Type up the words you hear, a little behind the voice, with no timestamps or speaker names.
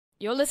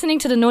You're listening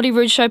to the Naughty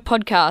Rude Show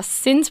podcast,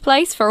 Sin's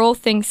place for all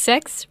things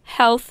sex,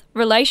 health,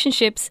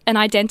 relationships, and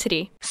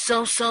identity.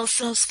 So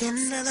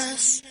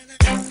scandalous.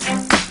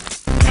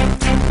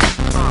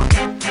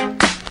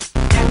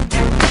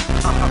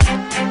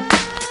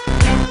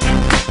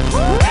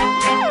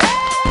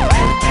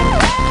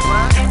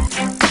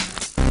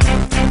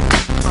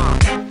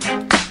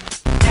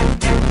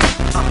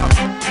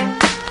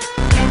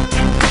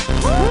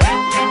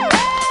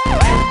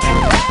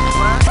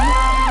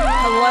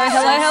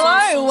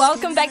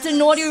 Welcome back to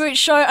Naughty Root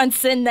Show on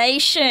Sin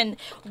Nation.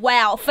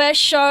 Wow,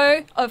 first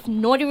show of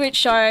Naughty Root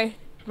Show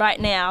right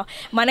now.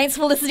 My name's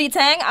Felicity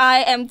Tang.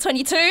 I am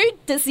 22.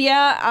 This year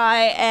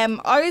I am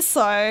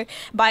also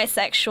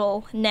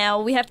bisexual.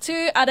 Now we have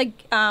two other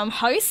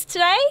hosts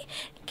today.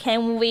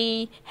 Can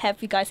we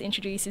have you guys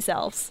introduce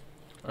yourselves?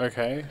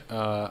 Okay,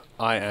 I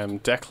am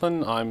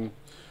Declan. I'm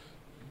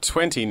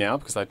 20 now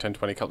because I turned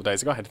 20 a couple of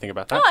days ago. I had to think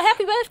about that. Oh,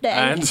 happy birthday.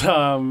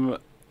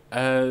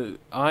 And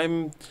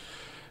I'm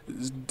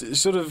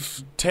sort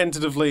of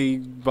tentatively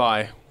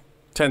bi.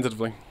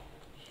 Tentatively.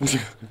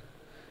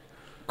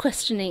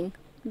 Questioning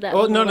that.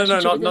 Well, no,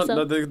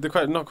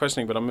 not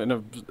questioning, but I'm in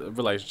a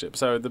relationship,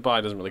 so the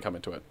bi doesn't really come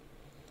into it.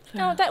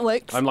 Oh, that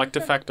works. I'm like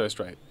de facto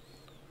straight.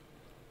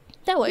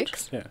 That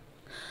works. Yeah.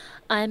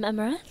 I'm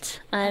Amaret.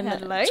 I'm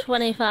Hello.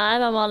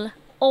 25. I'm on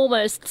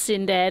almost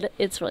Sin Dead.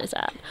 It's really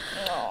sad.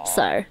 Aww.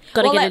 So,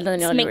 got to get into the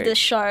Naughty Let's make Root. this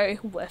show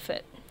worth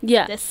it.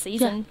 Yeah. This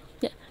season.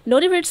 Yeah.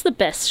 Naughty Root's the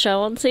best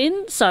show on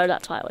Sin, so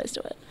that's why I always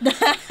do it.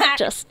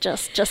 just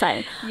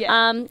saying.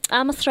 Yeah.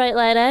 I'm a straight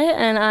lady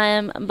and I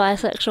am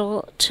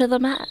bisexual to the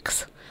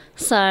max.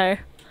 So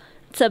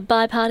it's a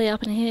bi party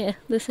up in here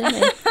this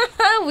evening.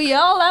 We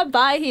all are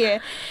bi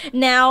here.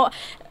 Now,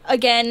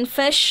 again,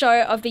 first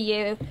show of the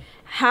year.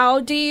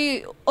 What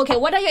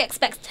are your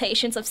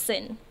expectations of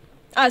Sin?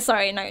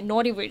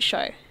 Naughty Root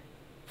Show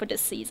for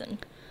this season.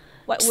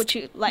 What would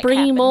you like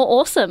bringing happen?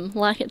 more awesome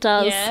like it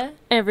does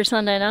every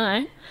Sunday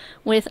night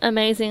with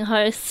amazing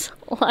hosts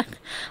like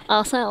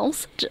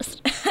ourselves.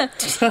 Just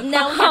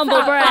now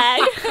humble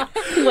brag.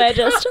 We're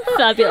just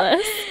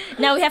fabulous.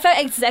 Now we have our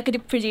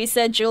executive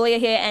producer Julia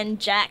here and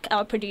Jack,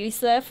 our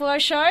producer for our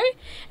show.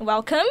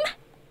 Welcome.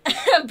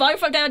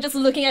 Both of them are just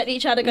looking at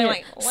each other going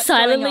like, what's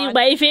silently going on?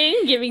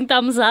 waving, giving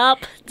thumbs up.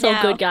 It's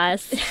all good,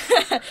 guys.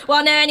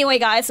 Well, now anyway,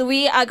 guys, so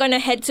we are going to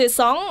head to a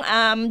song,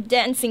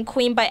 Dancing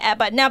Queen by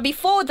ABBA. Now,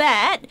 before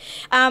that,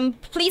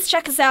 please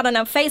check us out on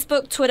our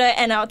Facebook, Twitter,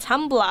 and our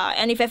Tumblr.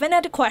 And if you have any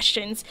other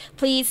questions,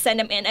 please send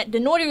them in at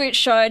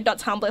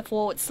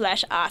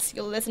thenaughtyrootshow.tumblr/ask.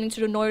 You're listening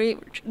to the Naughty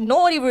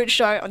Root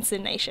Show on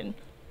Sin Nation.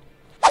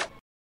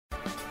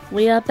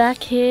 We are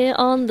back here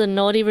on the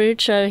Naughty Root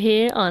Show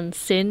here on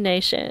Sin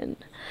Nation.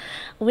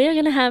 We are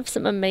going to have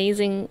some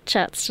amazing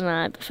chats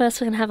tonight, but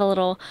first we're going to have a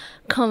little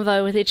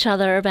convo with each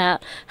other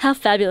about how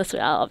fabulous we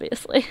are,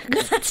 obviously,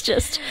 because it's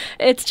just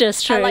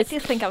true. I like to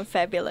think I'm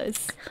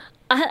fabulous.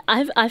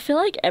 I feel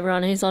like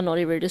everyone who's on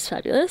Naughty Root is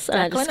fabulous, and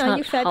I just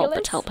can't help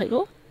but tell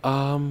people.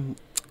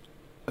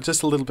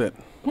 Just a little bit.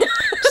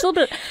 Just a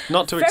little bit.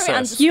 Not to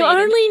excess. You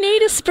only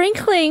need a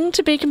sprinkling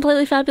to be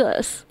completely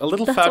fabulous. A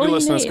little That's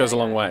fabulousness goes a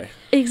long way.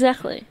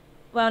 Exactly.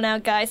 Well, now,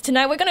 guys,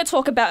 tonight we're going to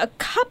talk about a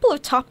couple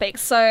of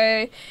topics.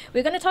 So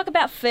we're going to talk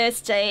about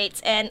first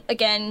dates. And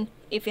again,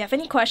 if you have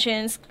any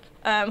questions,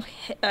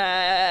 hit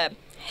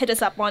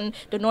us up on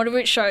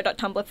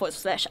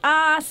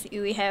thenaughtyrootshow.tumblr/ask.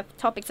 We have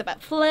topics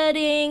about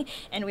flirting.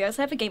 And we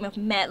also have a game of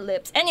Mad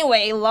Libs.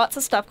 Anyway, lots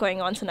of stuff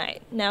going on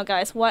tonight. Now,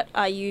 guys, what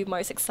are you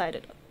most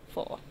excited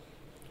for?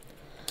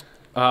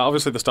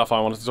 Obviously the stuff I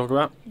wanted to talk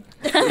about.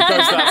 It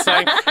goes without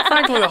saying.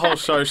 Frankly, the whole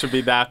show should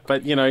be that,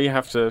 but, you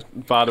have to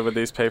barter with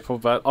these people.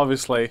 But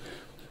obviously,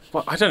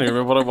 I don't even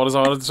remember what I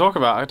wanted to talk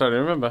about. I don't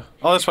even remember.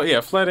 Oh, that's right,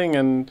 yeah, flirting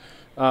and,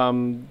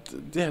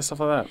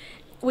 stuff like that.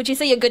 Would you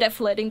say you're good at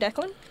flirting,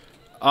 Declan?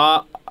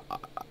 I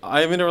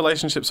am in a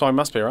relationship, so I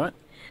must be, right?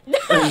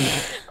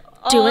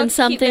 Doing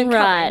something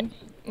right.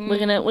 We're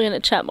gonna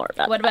chat more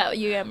about What about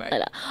you, Emma?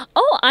 later.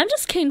 Oh, I'm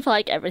just keen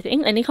for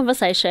everything. Any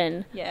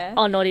conversation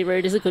on Naughty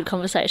Rude is a good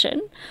conversation.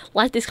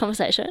 Like this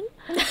conversation.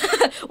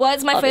 Well,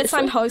 it's my first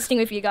time hosting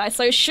with you guys,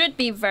 so it should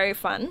be very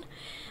fun.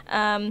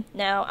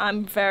 Now,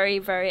 I'm very,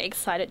 very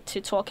excited to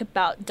talk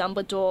about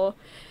Dumbledore,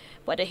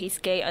 whether he's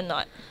gay or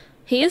not.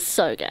 He is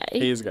so gay.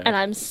 He is gay. And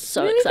I'm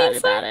so excited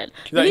about it.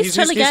 No, he's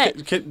totally gay.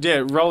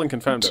 Rowling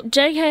confirmed it.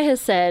 JK has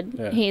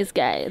said he's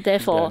gay.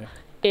 Therefore,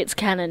 it's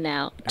canon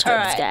now.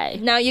 Toad's gay.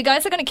 Now, you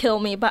guys are going to kill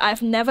me, but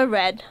I've never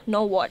read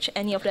nor watched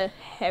any of the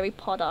Harry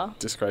Potter.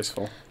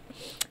 Disgraceful.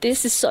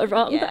 This is so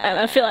wrong, and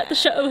I feel like the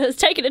show has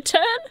taken a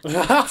turn.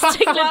 It's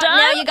taken a dive.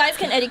 Now, you guys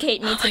can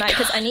educate me tonight,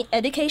 because I need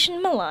education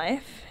in my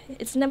life.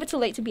 It's never too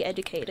late to be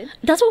educated.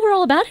 That's what we're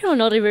all about here on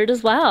Naughty Root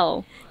as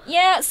well.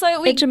 Yeah, so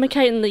we...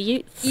 Educating the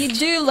youth. You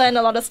do learn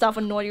a lot of stuff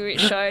on Naughty Root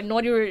Show.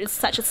 Naughty Root is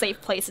such a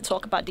safe place to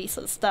talk about these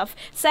sort of stuff.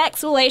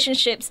 Sex,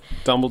 relationships...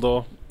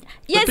 Dumbledore.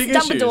 Yes,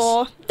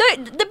 Dumbledore.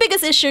 The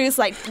biggest issue is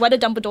whether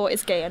Dumbledore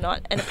is gay or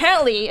not. And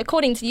apparently,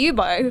 according to you,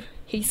 Bo,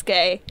 he's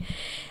gay.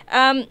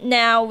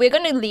 Now we're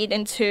going to lead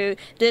into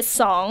this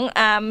song.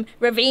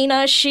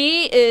 Raveena,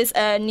 she is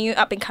a new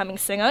up-and-coming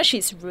singer.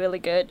 She's really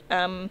good.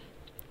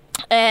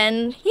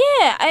 And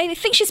yeah, I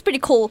think she's pretty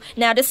cool.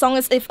 Now, this song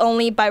is If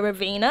Only by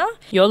Raveena.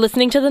 You're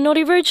listening to The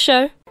Naughty Rude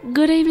Show.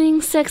 Good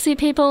evening, sexy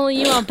people.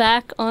 You are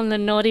back on the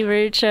Naughty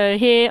Rude Show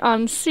here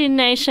on Sin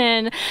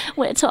Nation.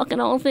 We're talking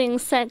all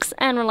things sex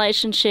and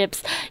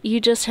relationships.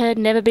 You just heard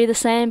Never Be the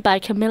Same by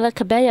Camila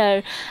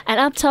Cabello. And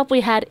up top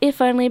we had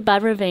If Only by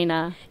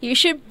Raveena. You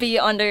should be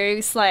on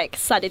those like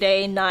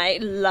Saturday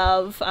night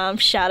love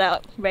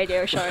shout-out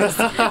radio shows.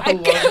 For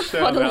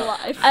the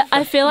life.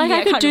 I feel like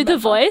I could do the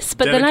voice,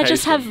 but then I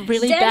just have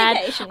really bad...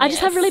 Dedication, I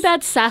just have really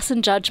bad sass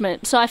and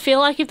judgment. So I feel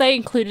like if they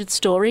included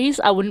stories,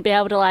 I wouldn't be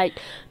able to like...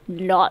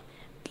 not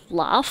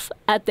laugh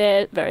at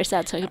their very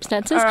sad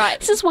circumstances. All right.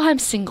 This is why I'm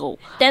single.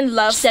 Then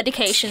love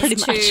dedications Pretty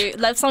to much.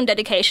 love song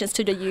dedications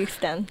to the youth.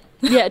 Then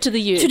Yeah, to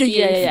the youth. To the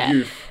Yeah, youth. yeah, yeah.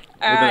 Youth.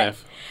 With All an right.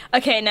 F.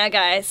 Okay, now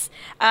guys,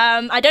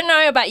 I don't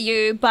know about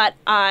you, but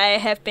I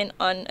have been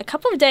on a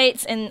couple of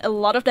dates, and a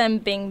lot of them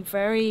being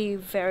very,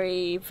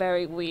 very,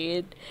 very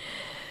weird.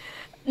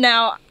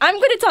 Now, I'm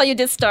going to tell you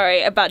this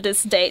story about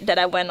this date that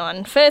I went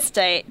on, first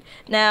date.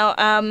 Now,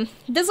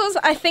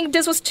 I think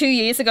this was 2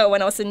 years ago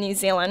when I was in New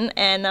Zealand,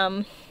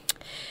 and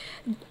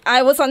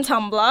I was on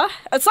Tumblr.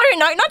 Sorry,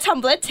 no, not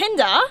Tumblr,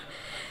 Tinder.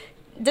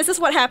 This is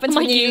what happens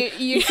when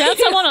you found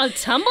someone on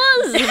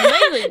Tumblr? This is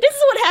amazing. This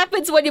is what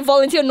happens when you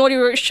volunteer on Naughty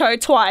Root Show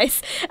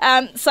twice.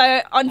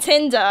 So on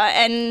Tinder,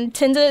 and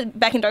Tinder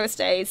back in those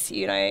days,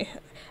 you know,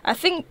 I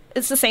think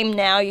it's the same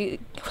now. You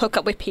hook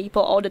up with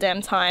people all the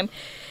damn time.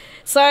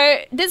 So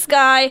this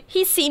guy,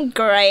 he seemed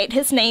great.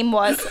 His name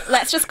was,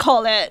 let's just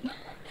call him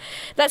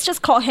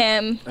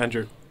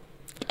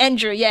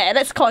Andrew, yeah,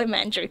 let's call him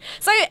Andrew.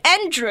 So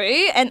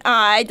Andrew and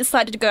I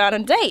decided to go out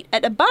on a date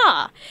at a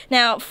bar.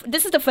 Now,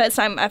 this is the first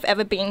time I've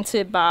ever been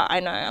to a bar.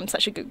 I know, I'm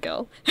such a good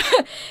girl.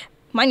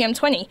 Mind you, I'm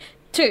 22.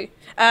 22,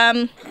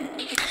 I'm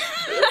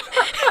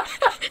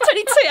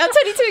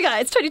 22,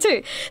 guys,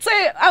 22. So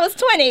I was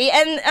 20,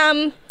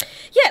 and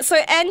yeah, so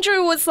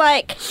Andrew was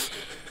like...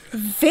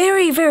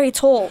 very, very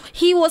tall.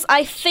 He was,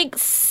 I think,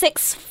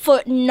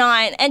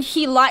 6'9", and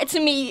he lied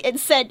to me and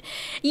said,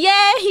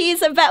 yeah,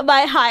 he's about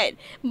my height.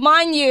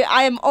 Mind you,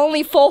 I am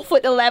only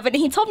 4'11".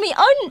 He told me,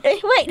 oh,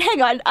 wait,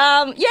 hang on.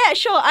 Yeah,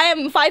 sure, I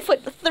am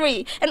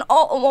 5'3". And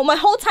my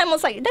whole time I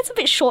was like, that's a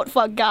bit short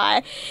for a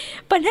guy.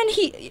 But then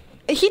he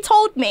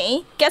told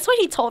me, guess what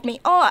he told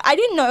me? Oh, I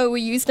didn't know we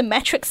used the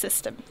metric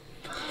system.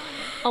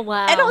 Oh,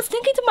 wow. And I was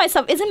thinking to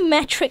myself, isn't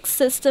metric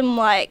system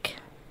like...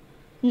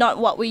 not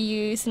what we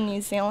use in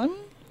New Zealand.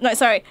 No,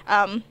 sorry.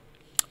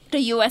 The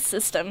US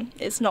system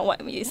is not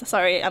what we use.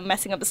 Sorry, I'm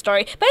messing up the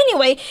story. But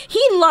anyway,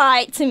 he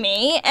lied to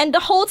me, and the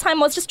whole time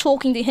I was just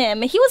talking to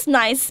him. He was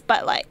nice,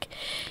 but like...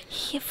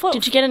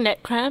 Did you get a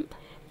neck cramp?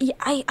 Yeah,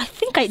 I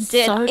think I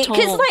did. So tall.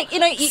 Because, like, you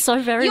know,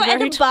 So very, you're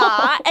very at a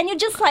bar, tall. and you're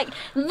just, like,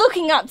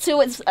 looking up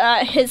to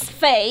his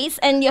face,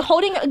 and you're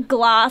holding a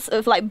glass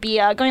of, like,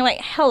 beer, going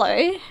like,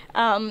 hello,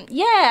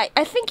 yeah,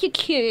 I think you're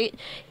cute.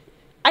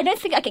 I don't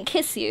think I can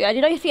kiss you. I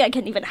don't think I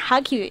can even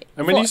hug you.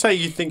 And when you say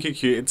you think you're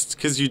cute, it's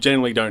because you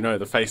generally don't know.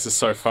 The face is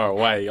so far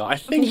away. I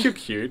think you're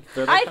cute,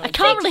 but I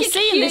can't really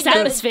see in this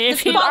atmosphere.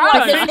 The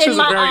spotlight the is features in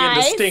my are very eyes.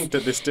 indistinct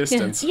at this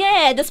distance.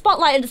 Yeah, the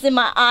spotlight is in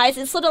my eyes.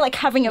 It's sort of like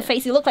covering your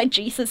face. You look like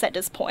Jesus at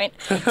this point.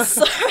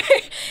 So,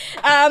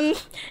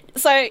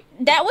 so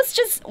that was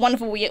just one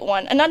of a weird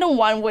one. Another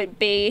one would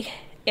be,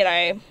 you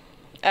know,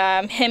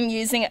 him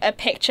using a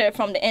picture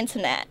from the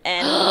internet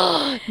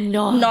and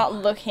not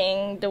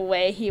looking the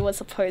way he was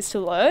supposed to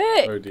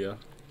look. Oh dear.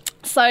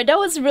 So that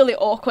was really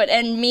awkward,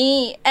 and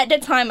me, at the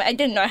time, I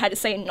didn't know how to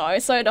say no,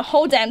 so the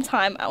whole damn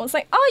time I was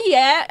like, oh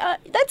yeah,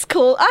 that's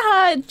cool,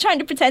 trying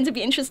to pretend to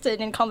be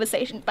interested in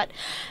conversation, but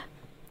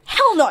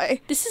hell no.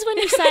 This is when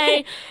you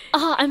say,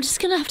 I'm just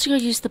going to have to go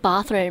use the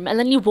bathroom, and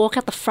then you walk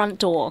out the front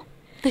door.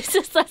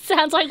 That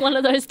sounds like one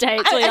of those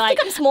dates where you're I like,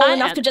 think I'm small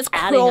enough to just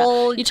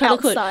crawl you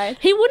totally outside.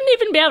 Could. He wouldn't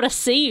even be able to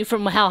see you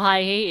from how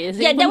high he is.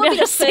 Yeah, that would be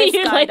the first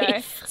guy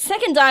though.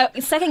 Second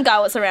guy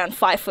was around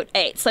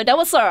 5'8", so that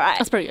was alright.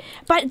 That's pretty good.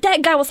 But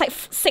that guy was like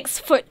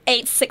 6'8",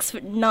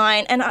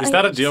 6'9", and Is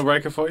that a deal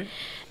breaker for you?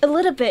 A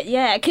little bit,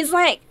 yeah. Because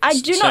like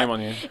Shame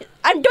on you.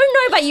 I don't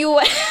know about you.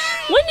 When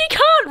you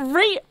can't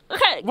reach...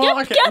 Okay,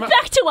 get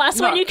back to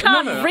us when you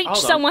can't reach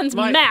someone's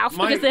mouth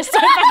because they're so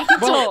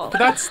fucking tall. But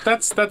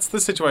that's the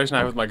situation I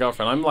have with my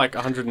girlfriend. I'm like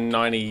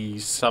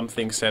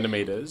 190-something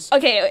centimetres.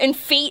 Okay, in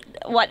feet,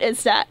 what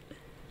is that?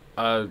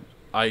 I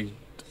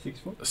think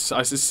it's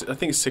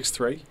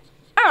 6'3".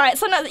 Alright,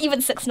 so not even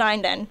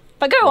 6'9" then.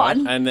 But go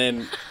on. And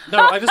then... No,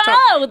 I just don't...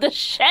 Oh, the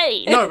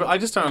shade. No, but I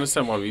just don't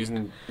understand why we're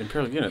using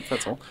imperial units,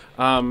 that's all.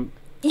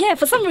 Yeah,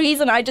 for some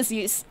reason I just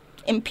use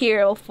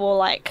imperial for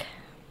like,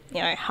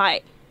 you know,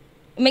 height.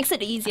 It makes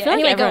it easier. I feel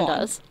anyway, like everyone go on.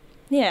 does.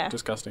 Yeah.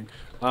 Disgusting.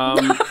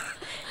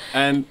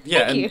 And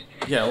yeah, Thank you.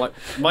 Yeah, like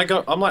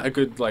I'm like a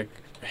good like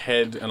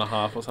head and a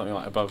half or something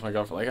like above my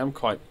girlfriend. Like I'm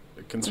quite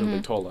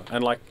considerably taller,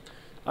 and like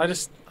I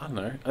don't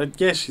know.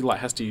 Yeah, she like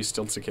has to use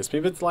stilts to kiss me,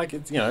 but it's like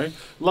it's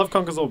love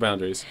conquers all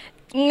boundaries.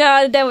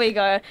 No, there we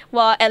go.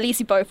 Well, at least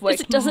you both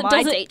worked. Does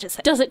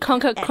Does it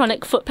conquer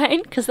chronic foot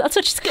pain? Because that's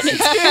what she's going to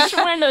experience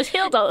from wearing those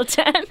heels all the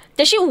time.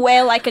 Does she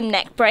wear like a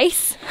neck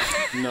brace?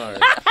 No.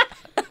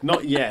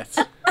 Not yet.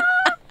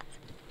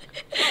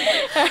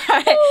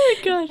 Alright. Oh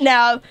my god.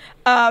 Now,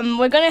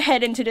 we're going to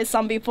head into this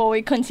song before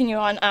we continue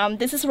on.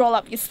 This is Roll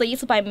Up Your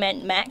Sleeves by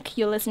Matt Mac.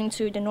 You're listening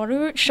to The Naughty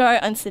Root Show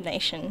on Sin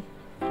Nation.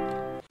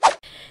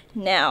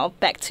 Now,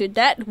 back to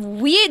that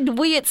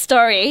weird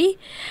story.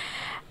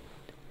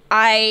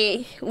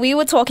 We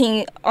were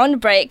talking on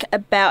break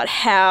about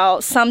how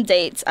some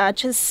dates are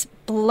just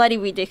bloody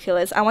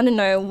ridiculous. I want to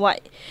know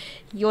what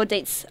your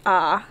dates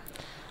are.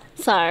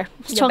 So,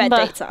 Your bad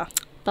dates are.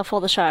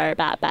 before the show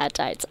about bad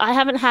dates. I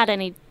haven't had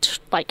any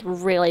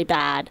really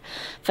bad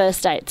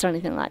first dates or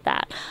anything like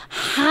that.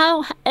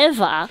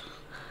 However,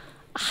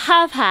 I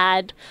have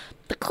had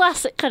the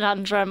classic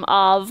conundrum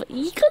of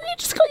you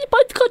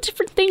both got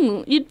different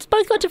things. You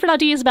both got different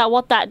ideas about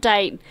what that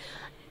date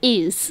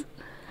is.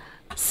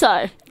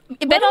 So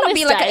It better on not this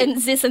be like date- an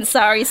Aziz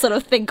Ansari sort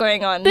of thing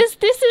going on. This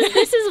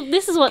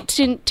is what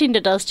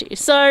Tinder does to you.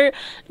 So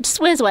just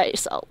where's away your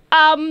soul.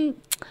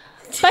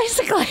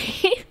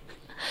 Basically,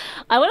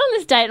 I went on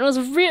this date and it was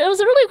a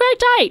really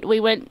great date.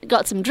 We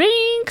got some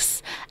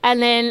drinks,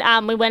 and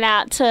then we went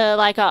out to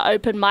like our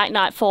open mic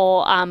night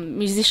for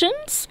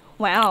musicians,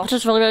 Wow. which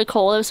was really, really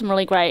cool. There was some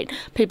really great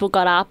people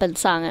got up and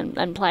sung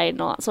and played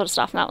and all that sort of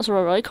stuff, and that was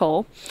really, really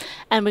cool.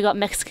 And we got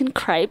Mexican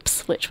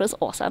crepes, which was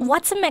awesome.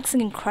 What's a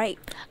Mexican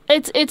crepe?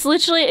 It's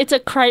literally a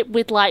crepe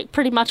with like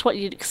pretty much what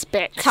you'd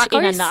expect in a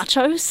Tacos?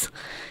 nachos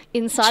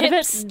inside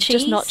Chips, of it,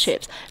 just not cheese?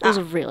 chips. It was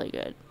really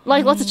good.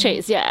 Like lots of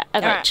cheese, yeah,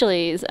 and like Alright.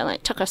 chilies and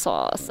like taco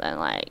sauce and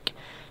like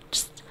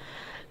just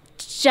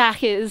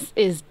Jack is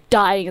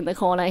dying in the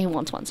corner. He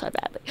wants one so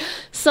badly.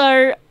 So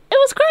it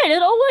was great.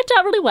 It all worked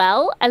out really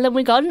well. And then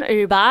we got an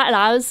Uber, and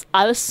I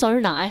was so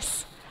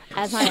nice.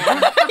 As I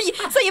am.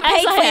 So you paid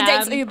As for I your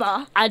date's am.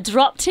 Uber. I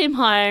dropped him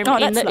home Oh,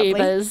 in that's the lovely.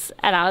 Ubers,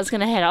 and I was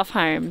going to head off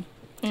home.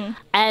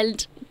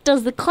 And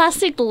does the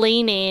classic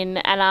lean in,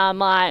 and I'm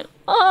like,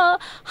 oh,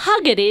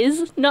 hug it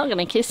is, not going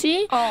to kiss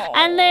you. Oh.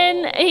 And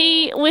then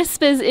he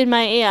whispers in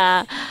my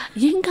ear,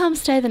 you can come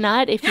stay the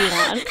night if you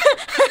want.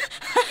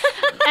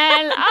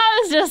 And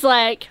I was just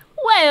like,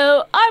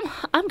 well,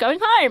 I'm going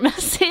home.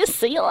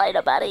 See you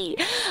later, buddy.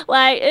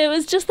 Like, it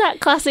was just that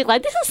classic,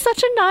 like, this is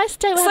such a nice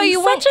day. We're So having you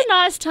such went- a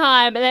nice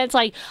time. And then it's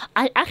like,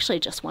 I actually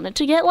just wanted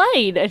to get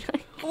laid.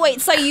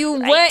 Wait, so you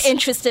were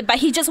interested, but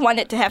he just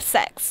wanted to have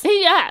sex.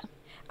 Yeah.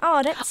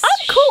 Oh, that's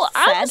I'm cool.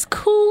 sad. I'm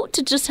cool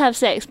to just have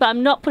sex, but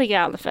I'm not putting it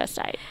out on the first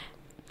date.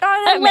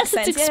 Oh, that Unless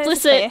makes it's sense. Yeah, that's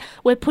explicit, fair.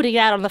 we're putting it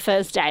out on the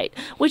first date,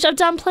 which I've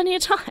done plenty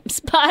of times.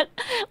 But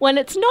when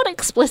it's not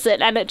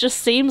explicit and it just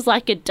seems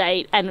like a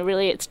date and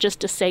really it's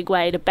just a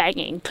segue to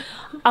banging,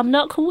 I'm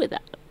not cool with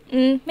that.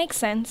 Makes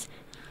sense.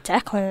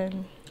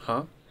 Declan.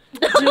 Huh?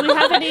 Do we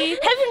have any... Have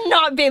you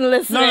not been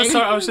listening? No,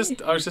 sorry. I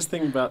was just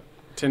thinking about.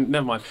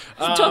 Never mind.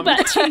 Talk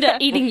about Tinder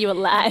eating you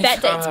alive.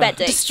 Bad dates, bad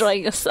dates.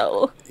 Destroying your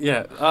soul.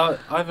 Yeah,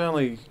 I've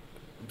only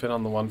been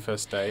on the one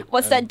first date.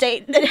 What's that and-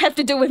 date that have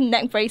to do with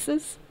neck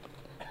braces?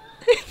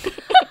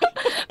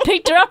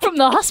 Picked her up from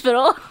the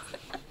hospital.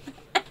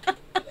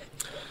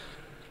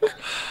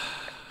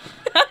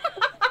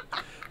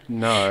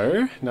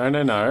 No.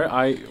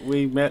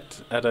 We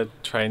met at a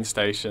train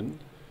station,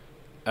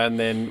 and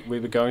then we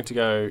were going to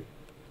go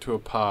to a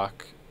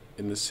park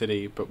in the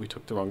city, but we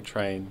took the wrong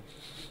train.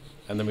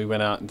 And then we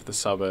went out into the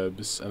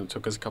suburbs, and it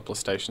took us a couple of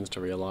stations to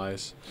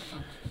realise.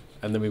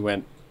 And then we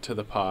went to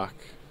the park,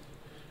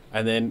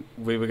 and then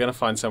we were going to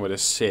find somewhere to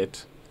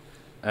sit,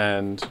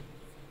 and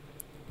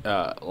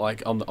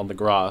like on the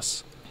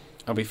grass,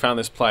 and we found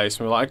this place,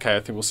 and we were like, okay, I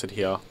think we'll sit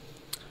here.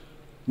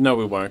 No,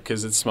 we won't,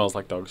 because it smells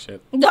like dog shit.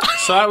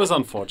 So that was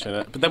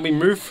unfortunate. But then we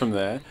moved from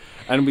there,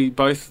 and we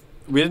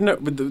didn't know.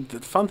 The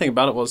fun thing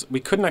about it was we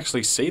couldn't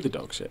actually see the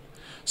dog shit.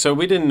 So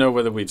we didn't know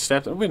whether we'd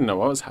stepped. We didn't know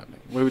what was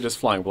happening. We were just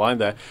flying blind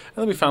there. And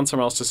then we found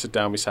somewhere else to sit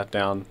down. We sat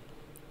down,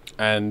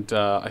 and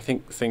I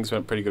think things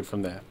went pretty good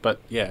from there.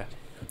 But yeah,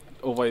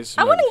 always.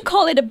 I wouldn't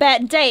call it a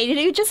bad date.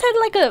 You just had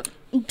like a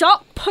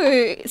dog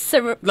poo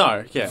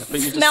No, yeah, but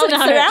you just smelling No.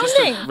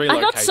 surrounding.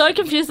 I got so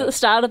confused at the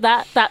start of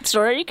that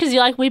story because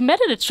you're like, we met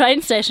at a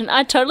train station.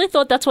 I totally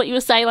thought that's what you were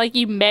saying, like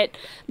you met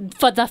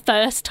for the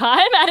first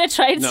time at a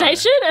train No.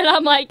 station, and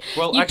I'm like,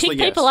 Well, you actually,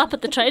 pick people yes. up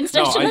at the train No,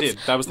 station. I That's did.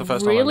 That was the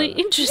first really time I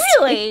met her. interesting.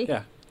 Really?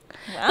 Yeah.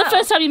 Wow. The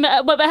first time you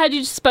met, but had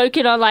you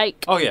spoken on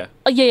like, Oh yeah.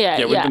 yeah,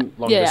 Yeah, we've been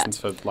long distance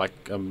for like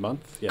a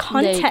month. Yeah.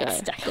 There you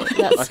Context, go. Declan.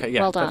 That's Okay.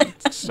 Yeah. well done.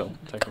 But still,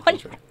 technically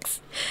true.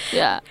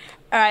 Yeah.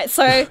 All right,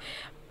 so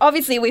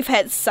obviously we've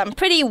had some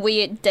pretty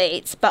weird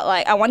dates, but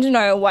like I want to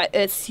know what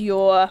is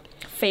your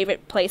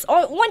favorite place,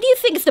 or what do you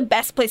think is the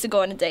best place to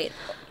go on a date?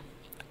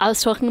 I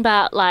was talking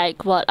about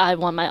like what I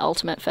want my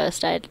ultimate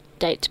first date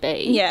to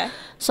be. Yeah,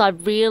 So I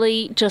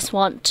really just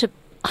want to.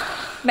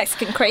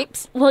 Mexican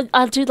crepes. Well,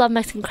 I do love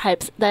Mexican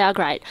crepes. They are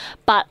great.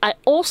 But I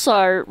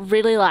also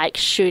really like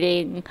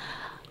shooting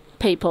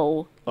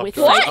people with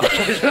God.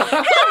 fake...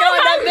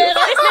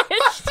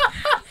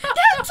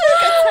 That took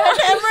a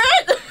turn,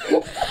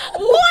 Emirates.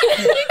 What?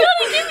 You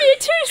gotta give me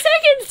 2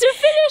 seconds to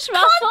finish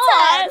my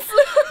Context.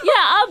 thought. Yeah,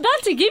 I'm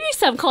about to give you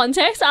some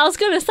context. I was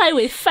gonna say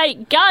with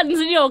fake guns,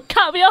 and you'll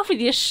cut me off with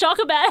your shock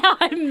about how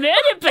I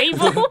murder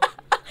people.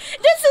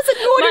 This is a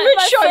Naughty Rich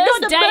show,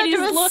 first not a date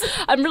murderous.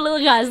 I'm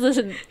really, guys,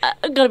 listen,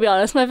 I've got to be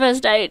honest,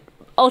 my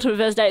ultimate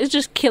first date is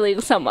just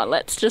killing someone,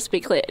 let's just be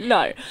clear.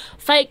 No,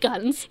 fake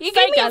guns. You fake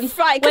gave me a guns.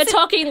 fright, 'cause We're it-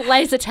 talking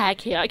laser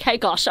tag here, okay?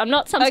 Gosh, I'm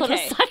not some sort of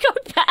Okay.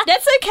 psychopath.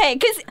 That's okay,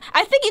 because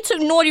I think you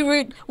took Naughty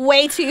Root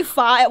way too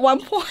far at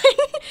one point.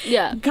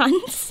 Yeah.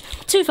 Guns.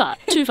 Too far.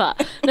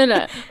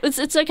 No.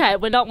 It's okay.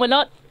 We're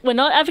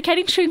not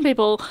advocating shooting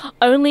people,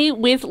 only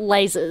with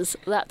lasers.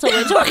 That's what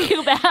we're talking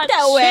about. That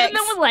Shooting works.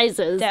 them with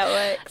lasers. That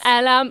works.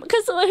 And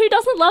because who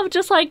doesn't love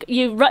just like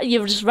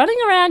you're just running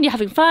around, you're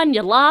having fun,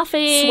 you're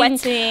laughing,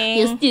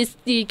 Sweating.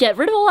 you get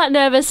rid of all that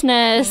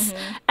nervousness,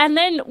 and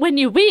then when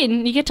you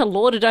win, you get to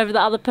lord it over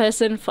the other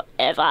person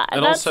forever.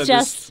 And that's also,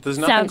 just there's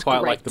nothing sounds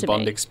quite great like the to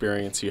Bond me.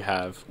 experience you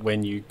have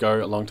when you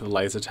go along to the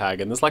laser tag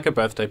and there's like a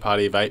birthday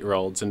party of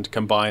 8-year-olds and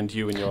combined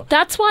you and your...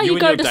 That's why you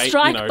and go your to date,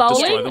 strike destroy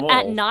bowling them all.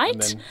 at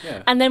night,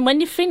 And then,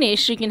 when you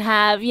finish, you can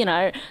have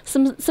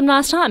some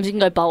nice times. You can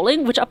go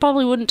bowling, which I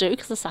probably wouldn't do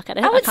because I suck at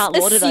it. I would can't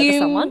lord it over assume-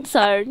 someone.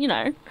 So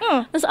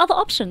there's other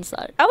options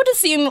though. I would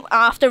assume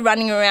after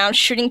running around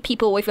shooting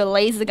people with a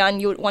laser gun,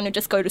 you would want to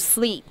just go to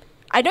sleep.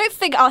 I don't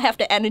think I'll have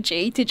the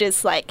energy to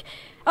just like,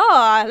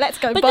 let's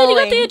go But bowling.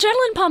 then you got the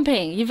adrenaline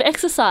pumping. You've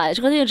exercised.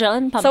 You've got the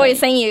adrenaline pumping. So you're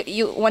saying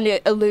you want to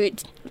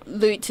allude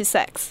to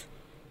sex?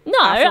 no?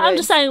 I'm afterwards?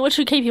 just saying what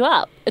should keep you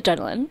up.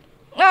 Adrenaline.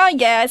 Oh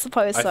yeah, I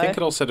suppose I so. think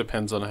it also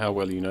depends on how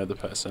well you know the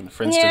person.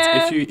 For instance,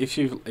 Yeah. if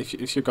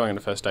you're going on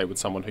a first date with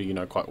someone who you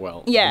know quite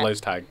well, Yeah. the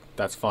laser tag,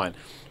 that's fine.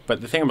 But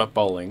the thing about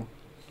bowling...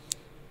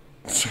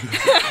 I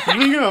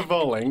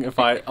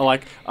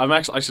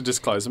should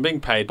disclose, I'm being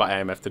paid by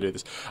AMF to do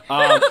this.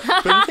 But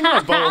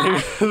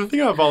the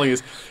thing about bowling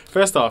is,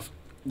 first off,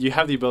 you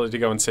have the ability to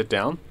go and sit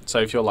down. So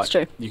if you're like, It's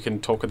true. you can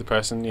talk with the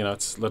person,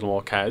 it's a little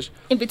more cash.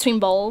 In between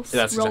bowls,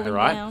 That's rolling exactly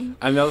right. down.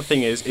 And the other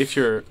thing is, if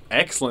you're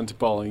excellent at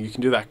bowling, you can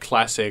do that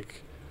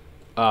classic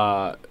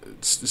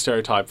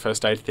stereotype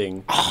first date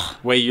thing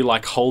where you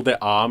like hold their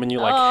arm and you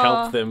like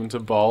help them to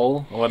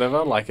bowl or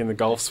whatever, like in the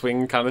golf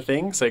swing kind of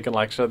thing. So you can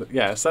like show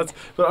that, so that's,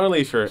 but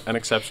only if you're an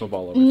exceptional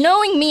bowler.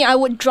 Knowing me, I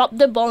would drop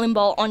the bowling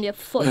ball on your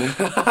foot.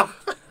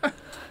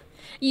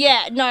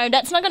 Yeah, no,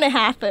 that's not going to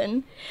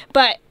happen.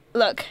 But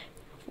look,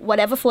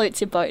 whatever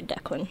floats your boat,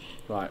 Declan.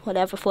 Right.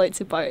 Whatever floats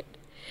your boat.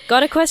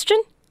 Got a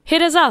question?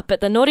 Hit us up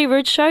at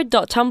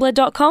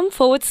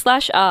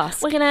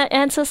thenaughtyrootshow.tumblr.com/ask. We're going to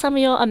answer some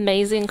of your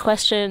amazing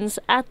questions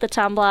at the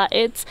Tumblr.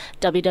 It's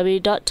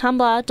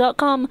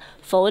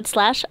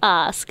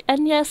www.tumblr.com/ask.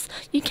 And yes,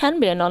 you can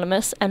be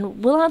anonymous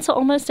and we'll answer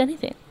almost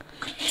anything,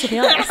 to be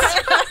honest.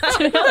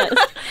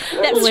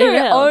 That's We true,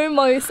 will.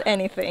 almost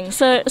anything.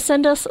 So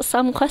send us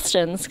some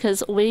questions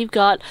because we've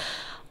got,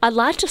 I'd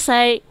like to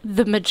say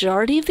the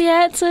majority of the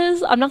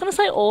answers. I'm not going to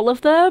say all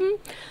of them.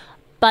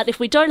 But if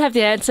we don't have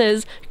the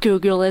answers,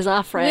 Google is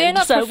our friend. We're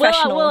not so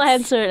professionals. we'll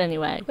answer it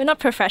anyway. We're not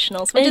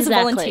professionals. We're just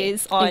Exactly.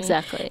 volunteers on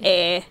Exactly.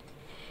 air.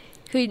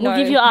 Who We'll know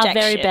give you our jack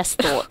very shit. best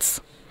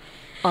thoughts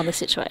on the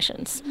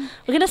situations.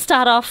 We're going to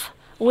start off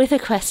with a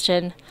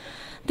question.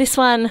 This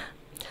one,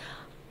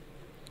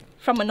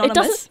 From it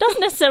Anonymous.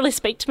 doesn't necessarily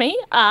speak to me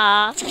because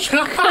I'm sort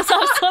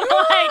of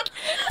like,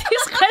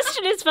 this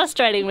question is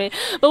frustrating me.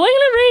 But we're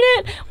going to read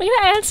it, we're going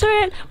to answer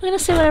it, we're going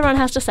to see what everyone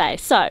has to say.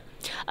 So,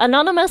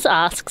 Anonymous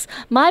asks,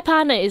 my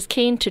partner is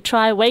keen to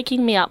try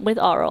waking me up with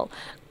oral.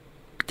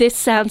 This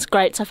sounds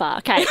great so far.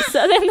 Okay,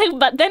 so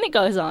but then it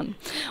goes on.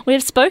 We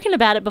have spoken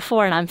about it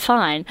before and I'm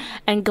fine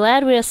and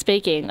glad we are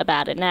speaking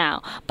about it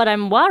now. But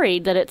I'm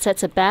worried that it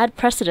sets a bad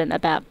precedent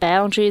about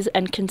boundaries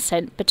and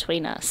consent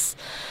between us.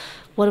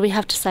 What do we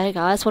have to say,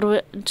 guys?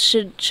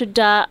 Should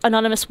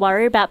Anonymous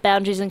worry about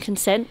boundaries and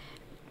consent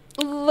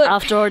Look,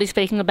 after already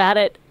speaking about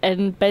it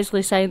and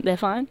basically saying they're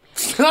fine?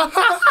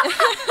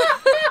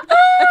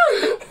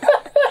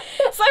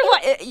 so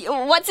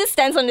what's your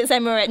stance on this,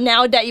 Emirate,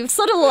 now that you've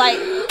sort of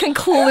like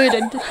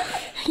concluded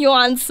your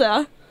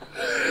answer?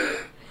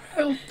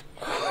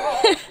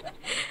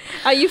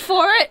 Are you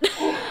for it?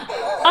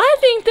 I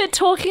think that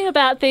talking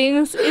about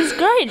things is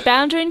great.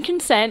 Boundary and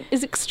consent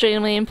is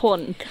extremely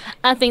important.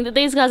 I think that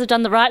these guys have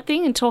done the right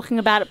thing in talking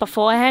about it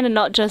beforehand and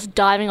not just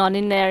diving on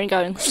in there and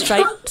going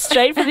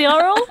straight for the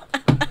oral.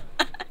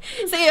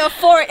 So you're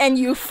for it and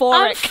I'm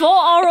euphoric. for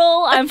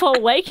oral. I'm for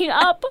waking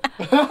up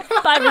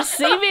by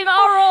receiving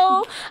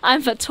oral.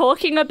 I'm for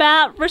talking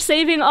about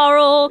receiving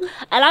oral.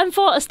 And I'm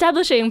for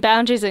establishing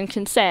boundaries and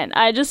consent.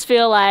 I just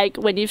feel like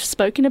when you've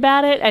spoken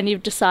about it and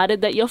you've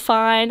decided that you're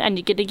fine and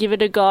you're going to give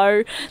it a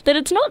go, that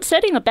it's not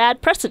setting a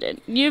bad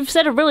precedent. You've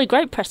set a really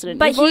great precedent.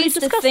 But You've already here's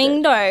the discussed thing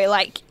it. though,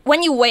 like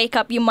when you wake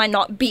up you might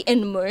not be in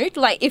the mood.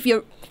 Like if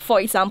you're,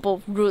 for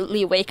example,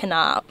 rudely waken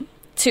up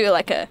to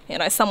like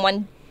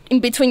someone in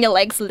between your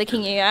legs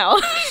licking you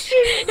out.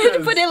 To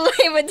put it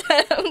in layman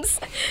terms.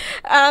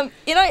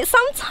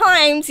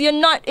 Sometimes you're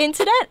not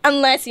into that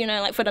unless,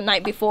 like for the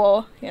night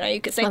before,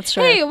 you could say, That's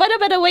true. hey, what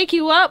about I wake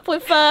you up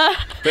with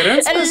They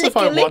don't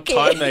specify what licky.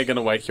 time they're going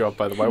to wake you up,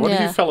 by the way. What if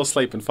Yeah. you fell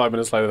asleep and 5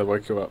 minutes later they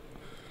woke you up?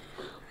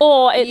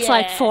 Or it's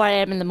like Yeah. 4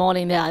 a.m. in the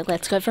morning, they're like,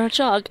 let's go for a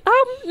jog.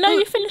 No,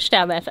 you finished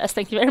down there first,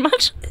 thank you very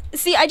much.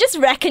 See, I just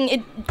reckon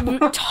it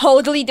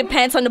totally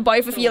depends on the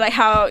both of you, like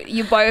how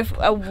you both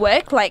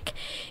work. Like,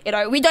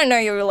 we don't know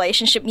your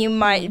relationship. You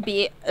might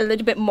be a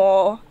little bit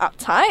more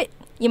uptight.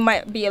 You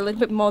might be a little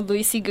bit more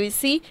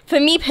loosey-goosey. For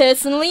me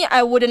personally,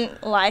 I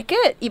wouldn't like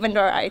it, even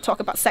though I talk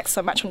about sex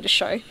so much on the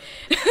show.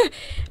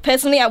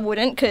 Personally, I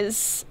wouldn't,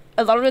 because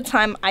a lot of the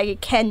time I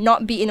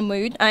cannot be in a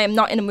mood. I am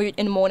not in a mood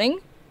in the morning.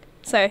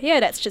 So, yeah,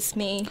 that's just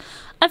me.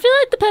 I feel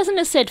like the person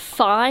has said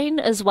fine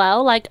as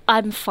well, like,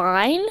 I'm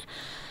fine.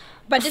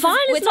 But Fine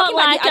we're is not talking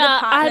about like the other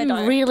partner, I'm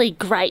though. really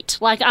great.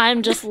 Like,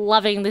 I'm just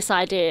loving this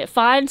idea.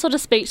 Fine sort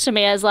of speaks to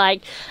me as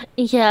like,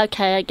 yeah,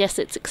 okay, I guess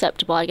it's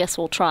acceptable. I guess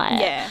we'll try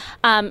it. Yeah.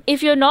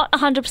 If you're not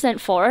 100%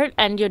 for it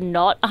and you're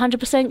not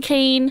 100%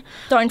 keen,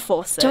 Don't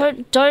force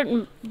it.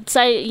 don't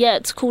say, yeah,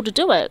 it's cool to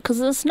do it, because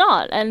it's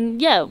not.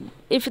 And yeah,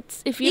 if you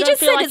You don't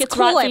just feel said like it's it's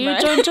cool, right for you, Emma.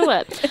 don't do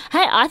it.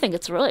 Hey, I think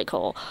it's really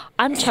cool.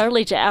 I'm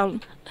totally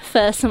down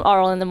for some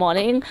oral in the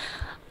morning.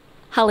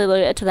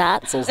 Hallelujah to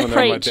that. It's also the name of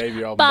my Preach.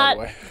 debut album, But by the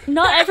way.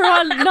 not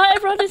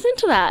everyone is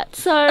into that.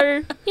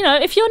 So,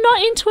 if you're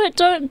not into it,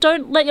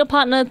 don't let your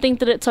partner think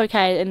that it's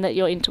okay and that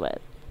you're into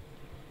it.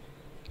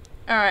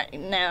 All right,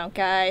 now,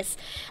 guys.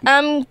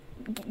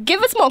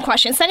 Give us more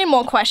questions. Send in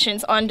more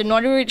questions on the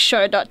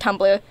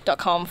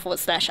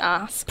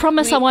naughtyrootsshow.tumblr.com/ask.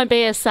 Promise I won't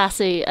be as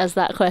sassy as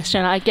that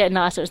question. I get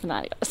nicer than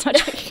I go.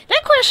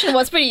 That question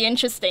was pretty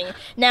interesting.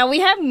 Now,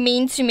 we have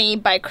Mean to Me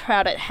by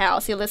Crowded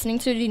House. You're listening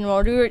to the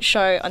Naughty Root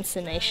Show on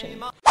Sin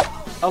Nation.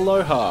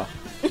 Aloha.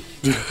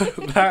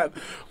 That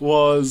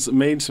was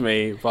Mean to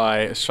Me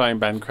by Australian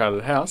band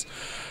Crowded House.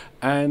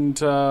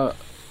 And now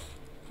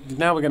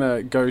we're going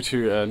to go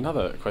to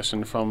another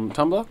question from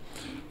Tumblr.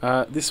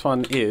 This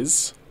one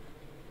is,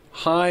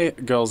 hi,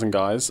 girls and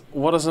guys.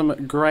 What are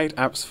some great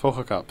apps for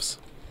hookups?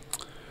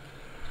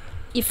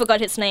 You forgot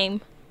his name.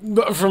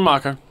 From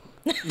Marco.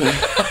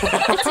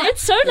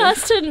 It's so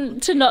nice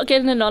to not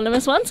get an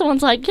anonymous one.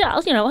 Someone's like, yeah,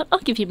 you know what? I'll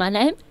give you my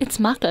name. It's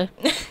Marco.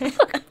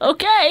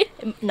 Okay.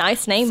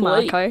 Nice name,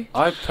 Sweet. Marco.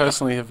 I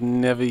personally have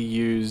never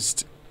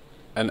used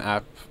an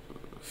app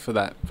for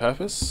that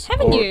purpose.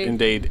 Haven't or you?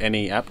 Indeed,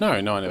 any app. No,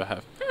 I never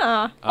have.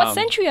 Ah, what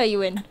century are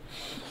you in?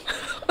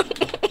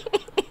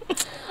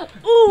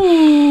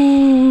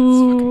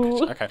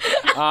 Ooh. Okay.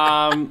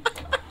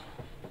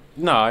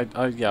 No,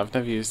 I've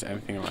never used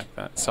anything like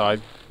that, so I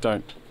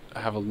don't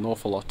have an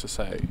awful lot to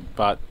say.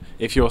 But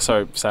if you're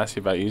so sassy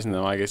about using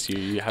them, I guess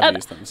you have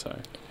used them, so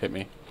hit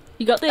me.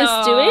 You got this,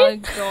 Oh,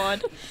 Stewie?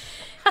 God.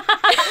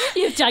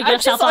 You've dug I've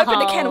yourself just a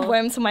opened a hole. can of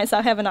worms for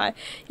myself, haven't I?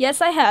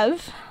 Yes, I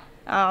have.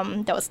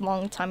 That was a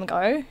long time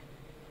ago,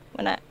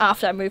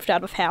 after I moved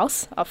out of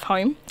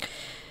home.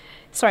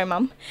 Sorry,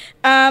 Mum.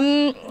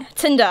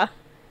 Tinder.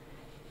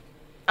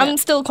 I'm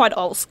still quite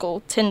old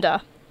school.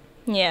 Tinder.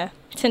 Yeah,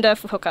 Tinder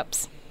for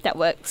hookups. That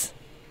works.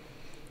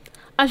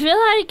 I feel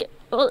like,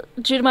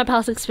 due to my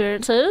past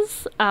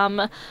experiences,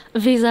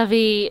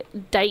 vis-a-vis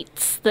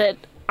dates that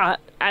are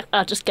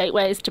just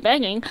gateways to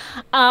banging,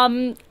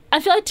 I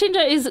feel like Tinder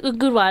is a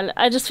good one.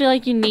 I just feel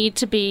like you need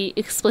to be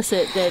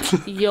explicit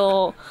that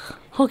you're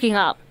hooking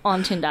up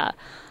on Tinder.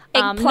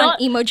 Eggplant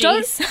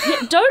emojis.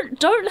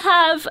 Don't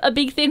have a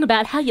big thing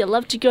about how you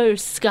love to go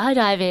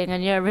skydiving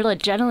and you're a real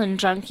adrenaline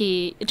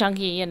junkie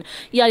and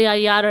yada yada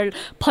yada, and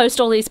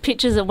post all these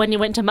pictures of when you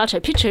went to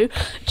Machu Picchu.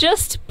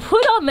 Just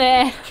put on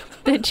there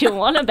that you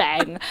want to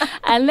bang,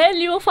 and then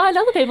you will find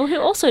other people who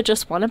also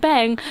just want to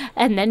bang,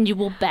 and then you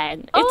will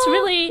bang.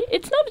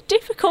 It's not a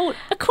difficult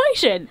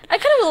equation. I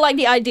kind of like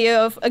the idea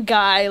of a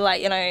guy,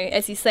 like,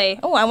 as you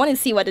say, I want to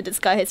see whether this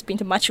guy has been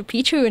to Machu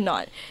Picchu or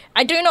not.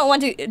 I do not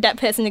want that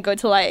person to go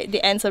to, like,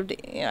 the ends of the,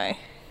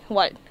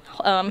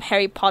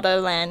 Harry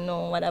Potter land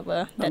or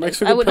whatever. That makes is.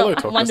 for good I would pillow not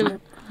talk, want doesn't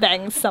to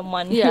bang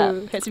someone Yeah.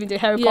 who has been to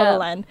Harry Yeah. Potter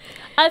land.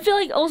 I feel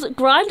like also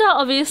Grindr,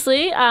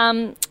 obviously,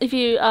 if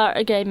you are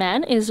a gay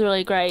man, is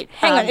really great.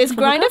 Hang on, is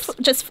for Grindr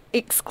hookups. just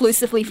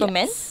exclusively for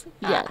men?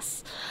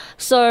 Yes.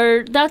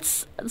 So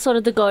that's sort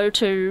of the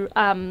go-to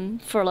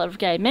for a lot of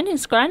gay men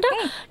is Grindr.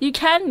 You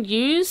can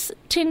use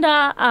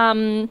Tinder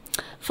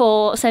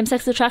for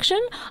same-sex attraction.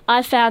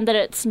 I found that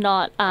it's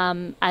not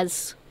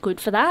as good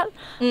for that.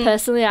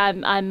 Personally,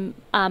 I'm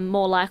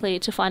more likely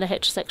to find a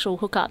heterosexual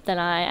hookup than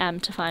I am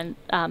to find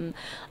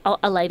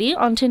a lady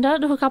on Tinder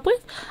to hook up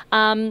with.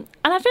 And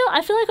I feel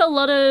like a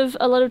lot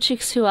of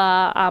chicks who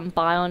are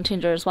bi on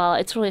Tinder as well,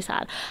 it's really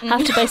sad,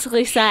 have to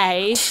basically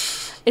say.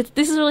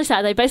 This is really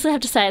sad. They basically have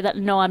to say that,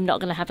 no, I'm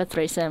not going to have a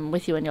threesome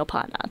with you and your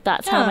partner.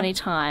 That's how many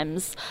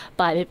times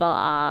bi people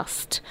are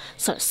asked.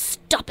 So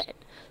stop it.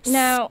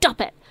 Now- Stop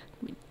it.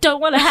 We don't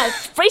want to have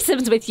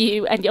threesomes with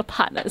you and your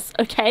partners,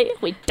 okay?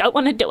 We don't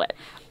want to do it.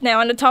 Now,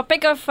 on the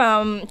topic of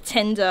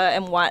Tinder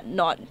and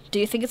whatnot, do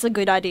you think it's a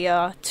good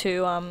idea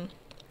to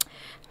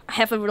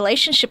have a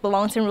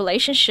long-term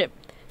relationship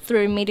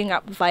through meeting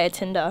up via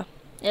Tinder?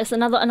 Yes,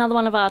 another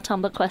one of our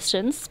Tumblr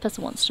questions. This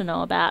person wants to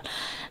know about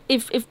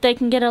if they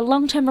can get a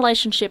long-term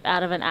relationship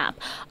out of an app.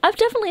 I've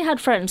definitely had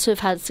friends who've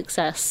had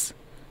success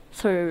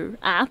through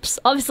apps.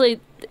 Obviously,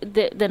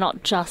 they're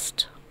not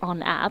just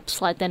on apps.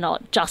 Like, they're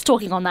not just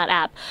talking on that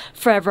app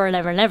forever and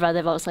ever and ever.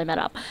 They've obviously met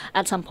up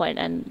at some point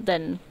and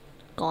then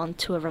gone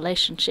to a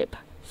relationship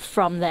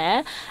from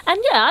there. And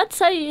yeah, I'd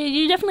say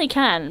you definitely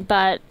can,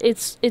 but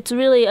it's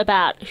really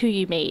about who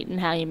you meet and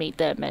how you meet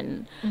them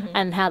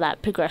and how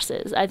that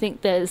progresses. I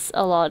think there's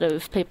a lot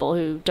of people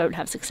who don't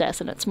have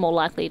success, and it's more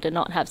likely to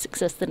not have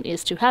success than it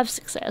is to have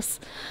success.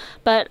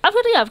 But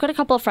I've got a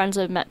couple of friends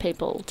who've met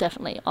people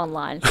definitely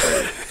online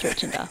through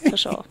Tinder, for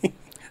sure.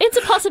 It's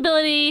a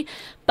possibility,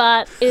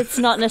 but it's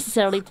not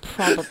necessarily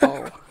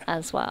probable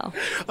as well.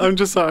 I'm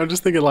just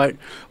thinking, like,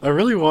 I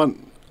really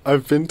want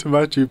I've been to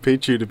Machu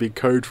Picchu to be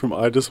code from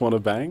I Just Want to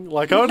Bang.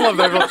 Like, I would love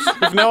that.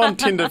 If now on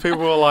Tinder people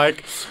were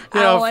like,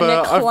 yeah, I want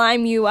to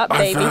climb you up,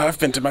 baby. I've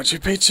been to Machu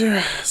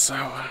Picchu, so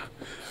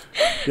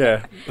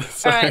yeah.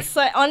 All right,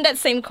 so on that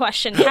same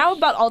question, how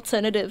about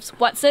alternatives?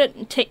 What's a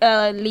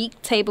league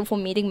table for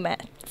meeting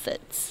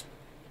methods?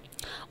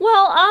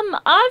 Well,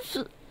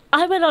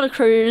 I went on a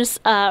cruise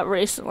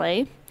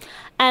recently.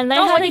 And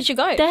where did you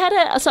go? They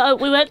had so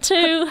we went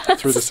to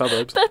through the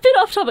suburbs. A bit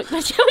off topic,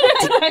 but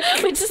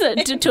we just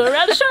did a tour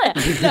around Australia.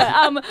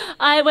 No,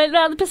 I went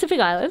around the Pacific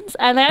Islands,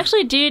 and they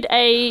actually did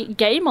a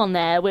game on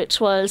there, which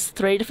was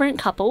 3 different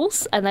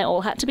couples, and they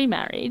all had to be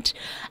married,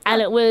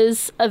 and it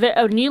was a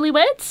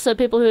newlyweds, so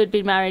people who had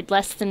been married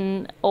less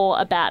than or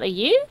about a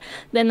year.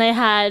 Then they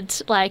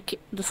had like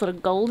the sort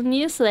of golden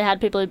years, so they had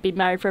people who'd been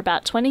married for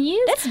about 20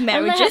 years. That's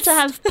marriages. And they had to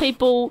have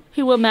people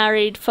who were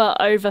married for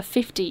over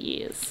 50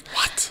 years.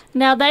 What?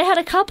 Now, they had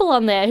a couple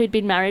on there who'd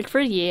been married for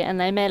a year, and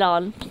they met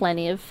on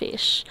Plenty of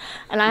Fish.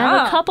 And I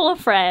have a couple of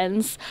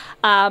friends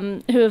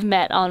who have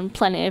met on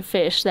Plenty of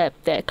Fish, their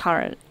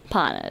current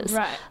partners.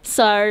 Right.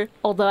 So,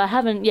 although I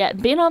haven't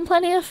yet been on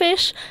Plenty of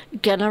Fish,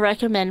 gonna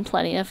recommend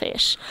Plenty of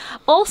Fish.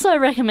 Also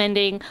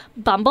recommending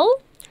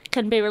Bumble.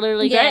 Can be really,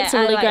 really great. It's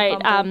a really great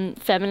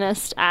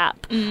feminist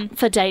app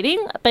for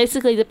dating.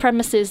 Basically, the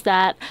premise is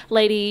that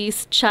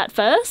ladies chat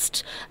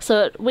first,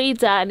 so it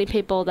weeds out any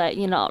people that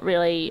you're not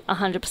really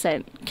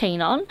 100%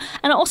 keen on.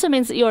 And it also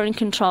means that you're in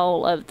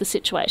control of the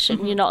situation.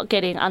 Mm-hmm. You're not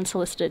getting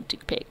unsolicited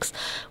dick pics,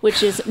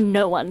 which is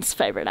no one's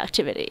favourite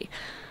activity.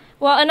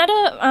 Well,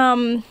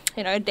 another,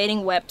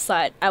 dating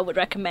website I would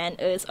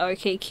recommend is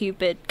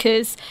OkCupid,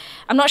 because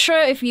I'm not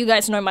sure if you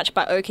guys know much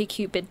about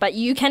OkCupid, but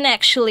you can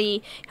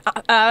actually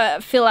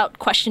fill out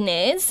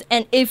questionnaires,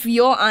 and if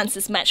your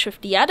answers match with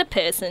the other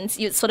person's,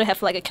 you sort of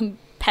have like a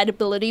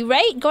compatibility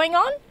rate going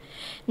on.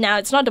 Now,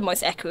 it's not the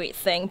most accurate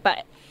thing,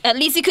 but at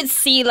least you could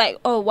see like,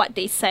 what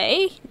they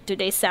say. Do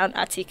they sound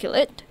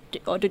articulate,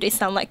 or do they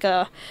sound like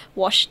a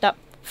washed up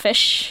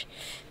fish?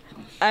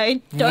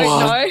 I don't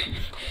know.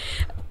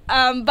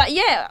 But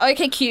yeah,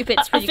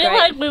 OkCupid's pretty great. I feel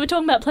like we were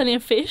talking about Plenty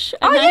of Fish,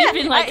 and now you've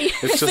been like,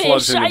 it's just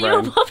fish, are you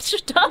a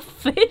washed up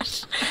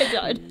fish? I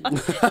don't.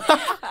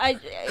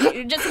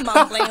 You're just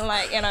mumbling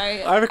like,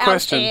 I have a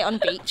question. Out there on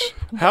beach.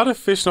 How do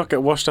fish not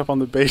get washed up on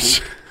the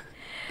beach?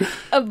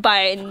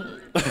 By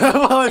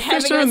well, if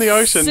fish are in the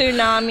ocean.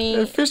 Tsunami.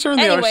 If fish are in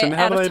the ocean,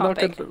 how do they not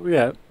get...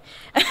 Yeah.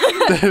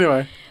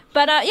 Anyway.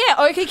 But yeah,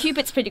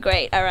 OkCupid's pretty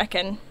great, I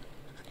reckon.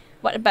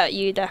 What about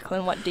you,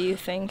 Declan? What do you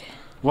think?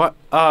 What?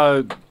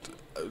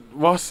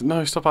 What?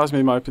 No, stop asking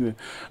me my opinion.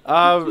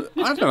 I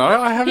don't know.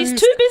 I haven't. He's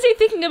too busy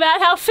thinking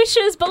about how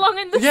fishes belong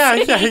in the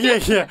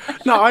sea. Yeah.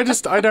 No, I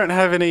don't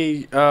have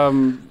any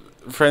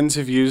friends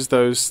who've used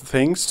those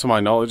things. To my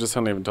knowledge, just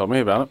haven't even told me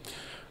about it.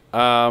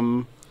 I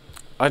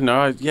don't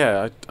know.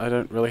 I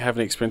don't really have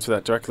any experience with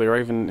that directly or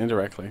even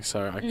indirectly,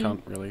 so I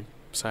can't really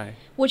say.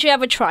 Would you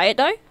ever try it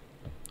though,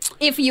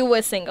 if you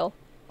were single?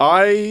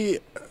 I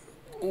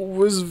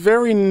was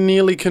very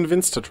nearly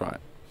convinced to try it.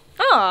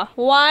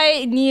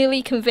 Why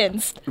nearly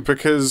convinced?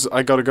 Because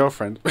I got a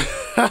girlfriend.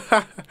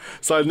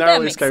 So I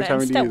narrowly escaped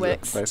having to use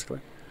it, basically.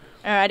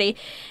 Alrighty.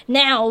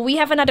 Now, we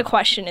have another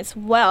question as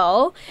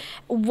well.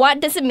 What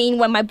does it mean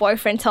when my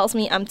boyfriend tells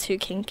me I'm too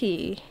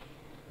kinky?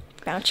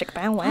 Bow chick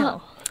bow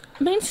wow.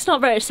 It means he's not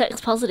very sex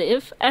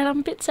positive, and I'm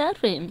a bit sad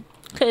for him,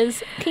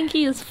 because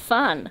kinky is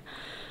fun.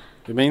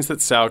 It means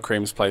that sour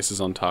cream's place is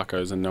on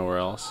tacos and nowhere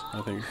else,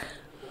 I think.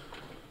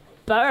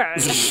 Burn.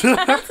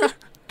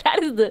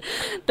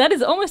 That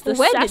is almost the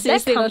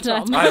sassiest thing on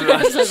time. I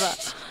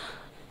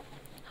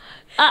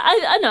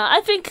know.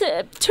 I think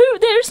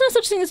there is no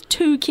such thing as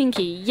too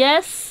kinky.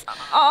 Yes,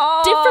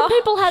 different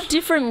people have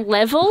different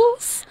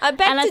levels,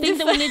 and I think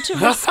that we need to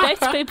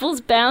respect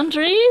people's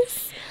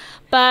boundaries.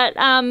 But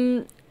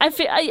I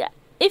feel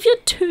if you're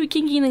too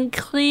kinky, then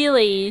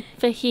clearly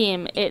for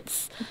him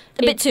it's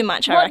A bit too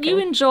much, I what reckon. you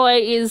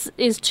enjoy is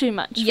too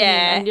much for him,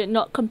 Yeah. and you're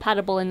not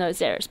compatible in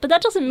those areas. But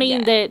that doesn't mean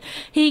Yeah. that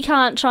he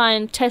can't try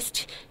and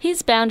test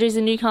his boundaries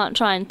and you can't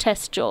try and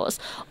test yours.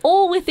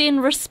 All within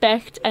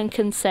respect and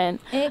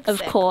consent, of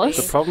Exactly. course.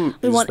 The problem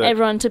We is want that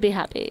everyone to be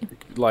happy.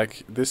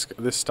 like this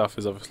stuff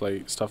is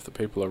obviously stuff that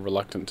people are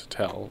reluctant to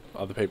tell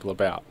other people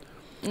about.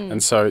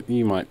 And so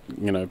you might,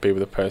 be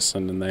with a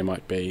person and they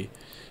might be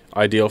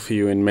ideal for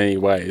you in many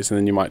ways, and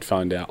then you might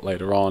find out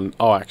later on,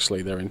 oh,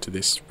 actually they're into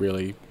this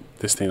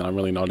thing that I'm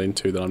really not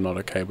into, that I'm not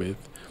okay with.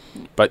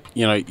 But,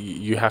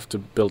 you have to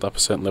build up a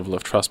certain level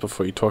of trust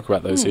before you talk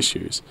about those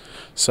issues.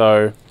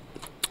 So,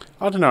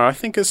 I don't know, I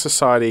think as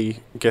society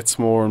gets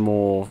more and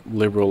more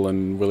liberal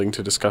and willing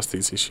to discuss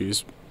these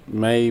issues,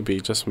 maybe,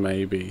 just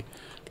maybe,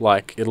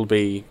 like, it'll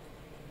be,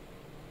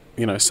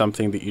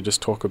 something that you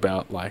just talk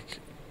about, like,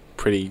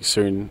 pretty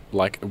soon,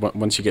 like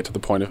once you get to the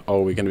point of,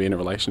 we're going to be in a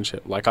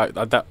relationship. Like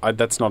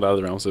that's not out of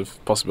the realms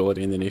of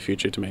possibility in the near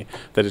future to me,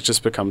 that it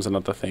just becomes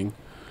another thing,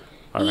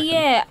 I reckon.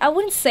 Yeah, I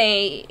wouldn't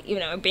say,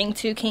 being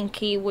too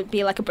kinky would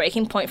be like a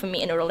breaking point for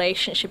me in a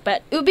relationship,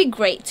 but it would be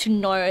great to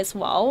know as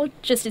well,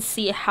 just to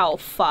see how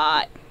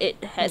far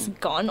it has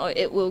gone or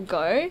it will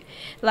go.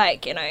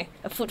 Like, a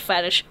foot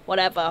fetish,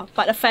 whatever,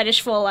 but a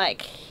fetish for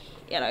like,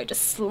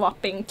 just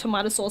slopping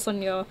tomato sauce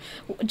on your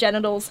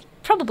genitals,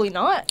 probably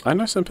not. I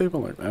know some people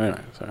like that.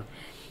 Anyway, so.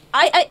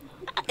 I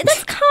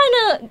that's kind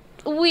of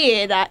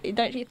weird,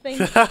 don't you think?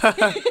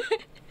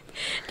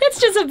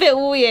 That's just a bit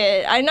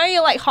weird. I know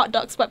you like hot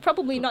dogs, but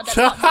probably not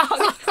that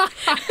hot dog.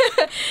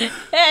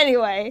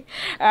 Anyway,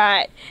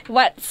 alright.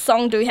 What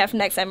song do we have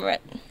next, Emirate?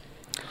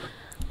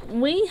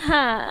 We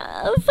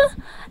have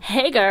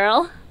Hey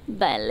Girl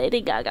by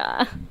Lady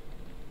Gaga.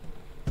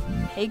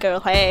 Hey girl,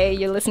 hey,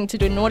 you're listening to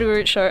the Naughty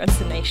Root Show on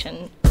the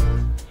Nation.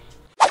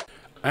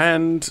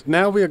 And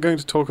now we are going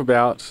to talk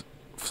about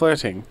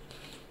flirting.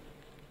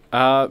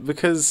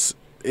 Because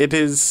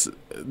that's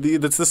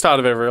the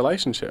start of every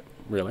relationship,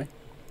 really.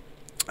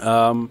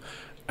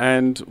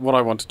 And what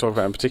I want to talk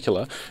about in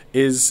particular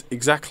is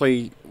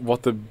exactly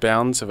what the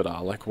bounds of it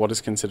are, like what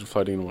is considered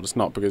flirting and what is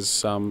not, because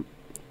some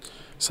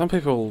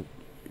people,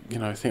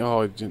 think,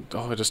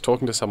 just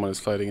talking to someone is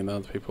flirting, and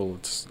other people,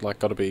 it's like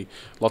got to be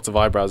lots of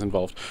eyebrows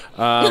involved.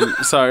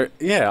 So,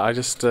 yeah, I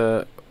just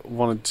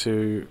wanted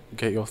to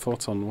get your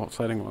thoughts on what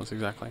flirting was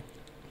exactly.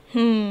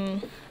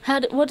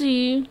 What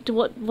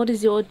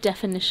is your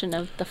definition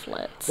of the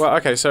flirts? Well,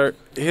 okay, so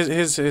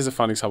here's a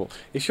fun example.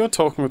 If you're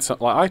talking with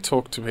like I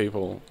talk to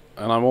people,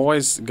 and I'm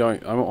always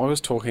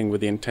talking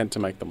with the intent to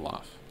make them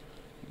laugh.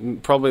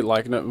 Probably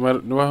like no matter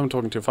who I'm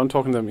talking to, if I'm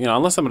talking to them,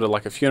 unless I'm at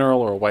like a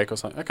funeral or a wake or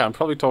something, okay, I'm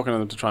probably talking to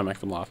them to try and make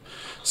them laugh.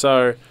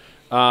 So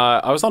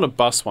I was on a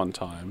bus one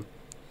time,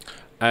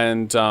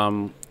 and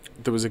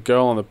there was a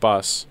girl on the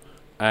bus,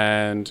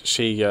 and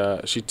she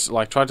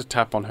tried to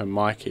tap on her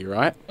Mikey,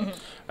 right? Mm-hmm.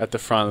 At the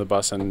front of the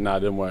bus, and it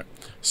didn't work.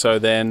 So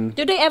then...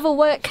 Do they ever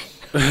work?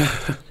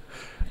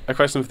 A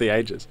question for the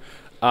ages.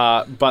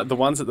 But the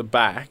ones at the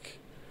back,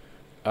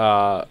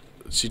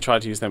 she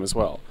tried to use them as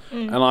well.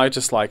 And I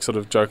just sort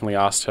of jokingly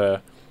asked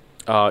her,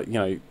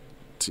 you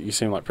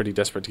seem like pretty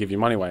desperate to give your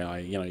money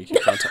away. You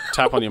can try and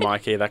tap on your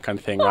Mikey, that kind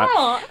of thing, right?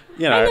 I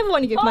never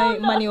want to give my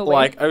money away.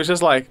 Like, I was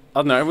just like,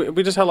 I don't know,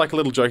 we just had like a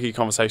little jokey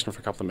conversation for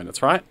a couple of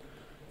minutes, right?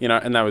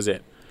 And that was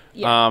it.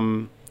 Yeah.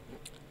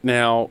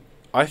 Now,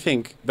 I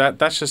think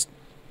that's just,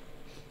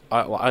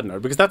 I don't know,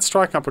 because that's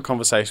striking up a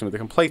conversation with a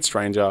complete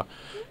stranger.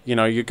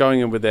 You're going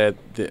in with the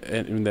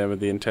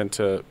intent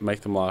to make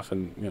them laugh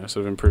and,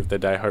 sort of improve their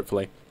day,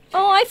 hopefully.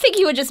 Oh, I think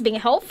you were just being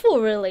helpful,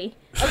 really.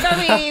 A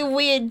very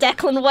weird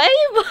Declan way,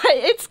 but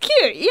it's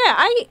cute. Yeah,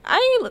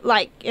 I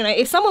like,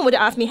 if someone would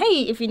ask me,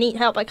 hey, if you need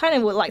help, I kind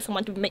of would like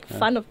someone to make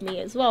fun of me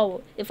as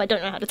well, if I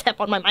don't know how to tap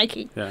on my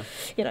Mikey. Yeah.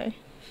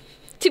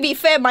 To be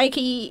fair,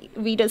 Mikey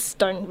readers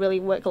don't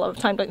really work a lot of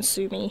time, don't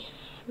sue me.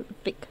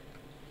 Big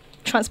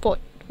transport,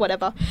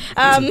 whatever.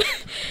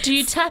 Do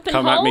you tap and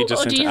Come at hold, me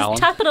just or do into you Alan.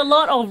 tap it a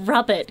lot or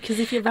rub it? Because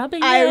if you're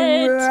rubbing I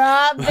it...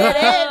 rub it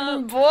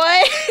in,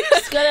 boy.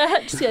 Just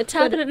gotta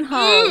tap it and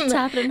hold,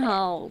 tap it and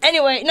hold.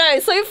 Anyway, no,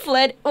 so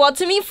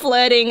to me,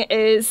 flirting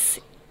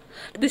is...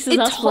 This is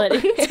us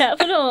flirting.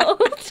 Tap it all.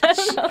 Tap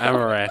it all.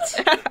 Amaret.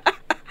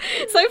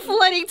 So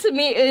flirting to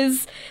me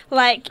is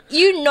like,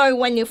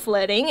 when you're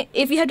flirting.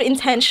 If you had the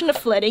intention of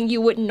flirting,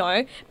 you would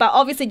know, but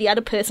obviously the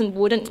other person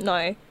wouldn't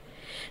know.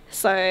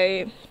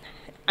 So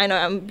I know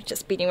I'm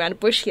just beating around the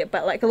bush here,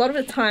 but like a lot of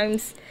the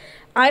times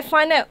I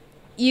find that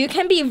you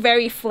can be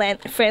very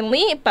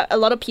friendly, but a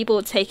lot of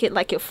people take it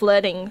like you're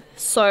flirting.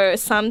 So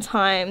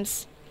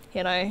sometimes,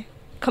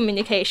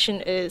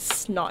 communication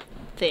is not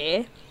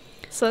there,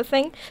 sort of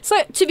thing.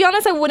 So to be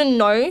honest, I wouldn't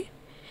know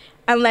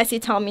unless you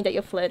tell me that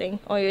you're flirting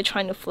or you're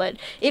trying to flirt.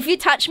 If you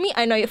touch me,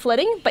 I know you're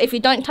flirting, but if you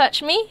don't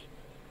touch me,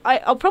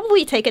 I'll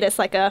probably take it as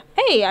like a,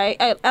 hey,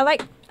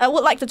 I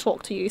would like to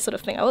talk to you sort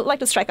of thing. I would like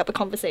to strike up a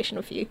conversation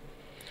with you.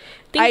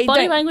 think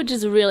body don't- language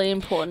is really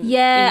important.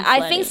 Yeah, in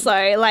I think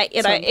flirting. so. Like,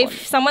 you So know, important.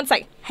 if someone's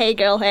like, hey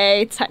girl,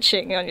 hey,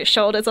 touching on your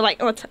shoulders, or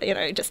like, you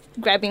know, just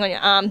grabbing on your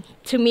arm,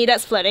 to me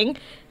that's flirting.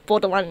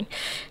 Borderline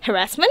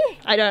harassment,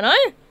 I don't know.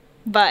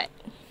 But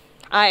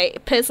I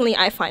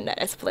find that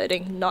as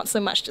flirting, not so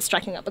much just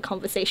striking up a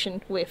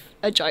conversation with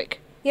a joke.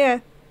 Yeah.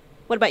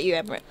 What about you,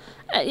 Emmerich?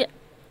 Yeah.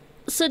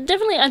 So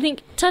definitely, I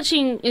think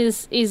touching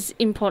is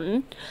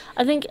important.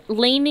 I think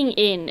leaning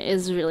in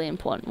is really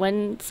important.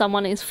 When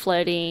someone is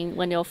flirting,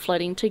 when you're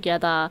flirting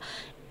together,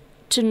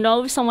 to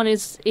know if someone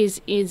is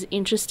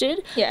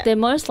interested, Yeah. they're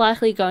most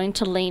likely going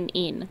to lean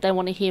in. They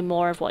want to hear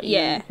more of what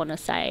Yeah. you want to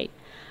say.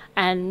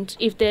 And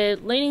if they're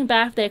leaning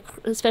back, they're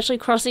especially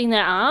crossing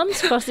their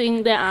arms,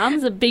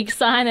 a big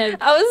sign of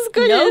I was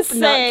going nope, to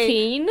not say,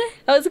 keen.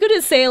 I was going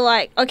to say,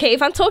 like, okay,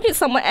 if I'm talking to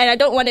someone and I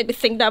don't want them to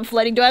think that I'm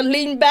flirting, do I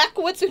lean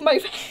backwards with my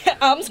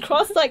arms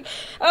crossed? Like,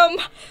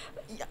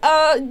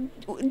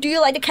 do you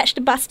like to catch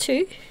the bus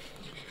too?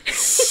 I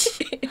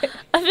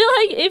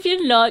feel like if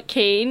you're not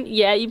keen,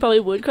 yeah, you probably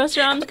would cross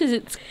your arms because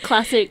it's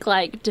classic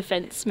like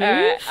defense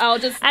move. I'll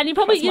just. And you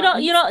probably cross my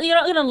you're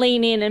not gonna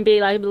lean in and be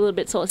like a little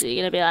bit saucy.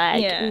 You're gonna be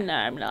like, Yeah. no,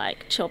 I'm gonna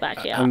like chill back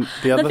here.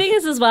 the other The thing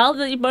is as well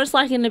that you're most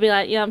likely gonna be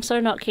like, yeah, I'm so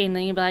not keen.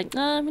 Then you'll be like,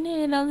 no, I'm gonna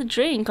need another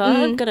drink. Or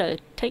I'm gonna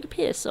take a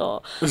piss.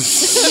 Or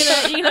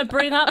you're gonna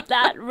bring up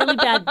that really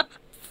bad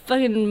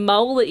fucking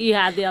mole that you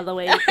had the other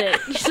week that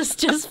is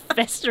just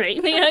festering.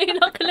 You know, you're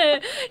not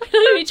gonna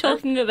be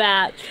talking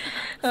about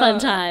fun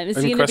times.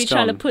 And You're gonna be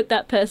trying to question, put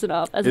that person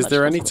off as Is much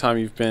there as any possible. time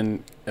you've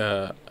been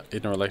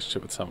in a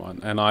relationship with someone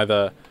and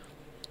either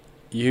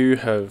you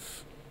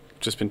have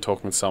just been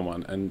talking with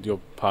someone and your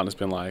partner's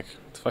been like,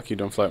 what the fuck are you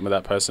doing flirting with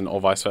that person,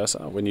 or vice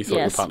versa, when you thought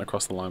your Yes. partner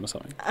crossed the line or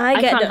something? I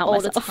get can't it help all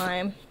myself. the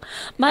time.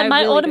 My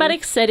I really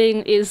automatic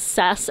setting is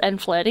sass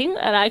and flirting,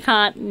 and I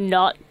can't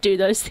not do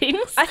those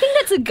things. I think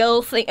that's a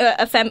girl thing,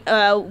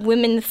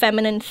 women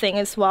feminine thing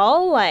as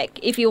well. Like,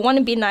 if you want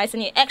to be nice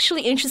and you're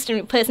actually interested in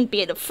a person,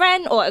 be it a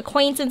friend or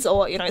acquaintance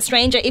or, you know, a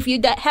stranger, if you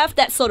have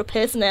that sort of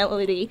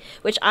personality,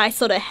 which I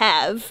sort of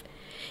have,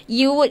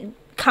 you would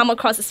come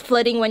across as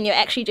flirting when you're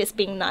actually just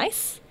being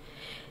nice.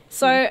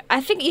 So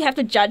I think you have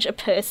to judge a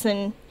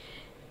person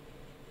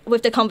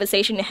with the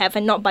conversation you have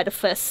and not by the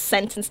first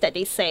sentence that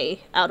they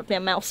say out of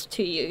their mouths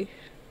to you.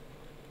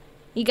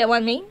 You get what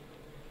I mean?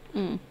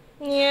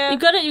 Yeah. You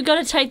got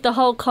to take the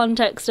whole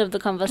context of the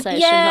conversation,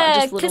 not Yeah,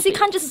 just little because you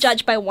can't bits. just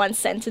judge by one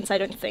sentence. I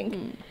don't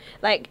think.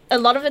 Like a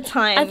lot of the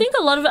time, I think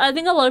a lot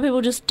of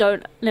people just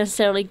don't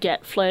necessarily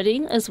get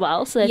flirting as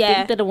well, so they Yeah.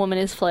 think that a woman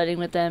is flirting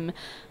with them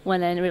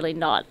when they're really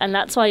not, and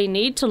that's why you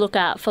need to look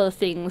out for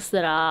things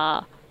that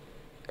are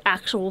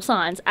actual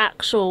signs,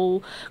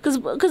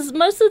 because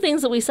most of the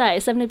things that we say,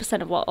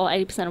 70% of what or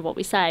 80% of what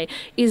we say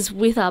is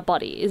with our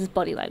body, is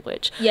body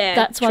language. Yeah,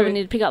 that's why we true.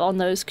 need to pick up on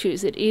those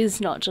cues. It is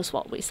not just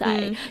what we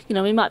say. You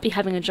know, we might be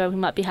having a joke, we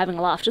might be having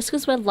a laugh. Just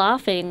because we're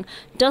laughing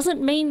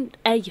doesn't mean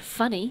you're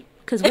funny.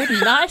 Because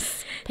we're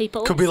nice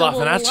people. Could be so laughing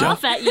we'll at ya.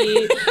 laugh at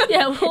you.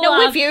 Yeah, we'll No,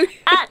 with laugh you.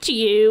 at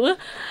you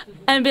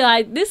and be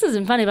like, this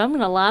isn't funny, but I'm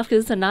going to laugh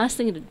because it's a nice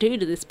thing to do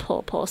to this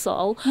poor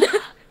soul.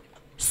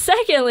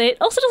 Secondly, it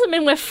also doesn't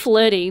mean we're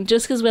flirting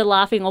just because we're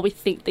laughing or we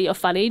think that you're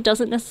funny.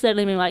 Doesn't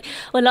necessarily mean like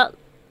we're not.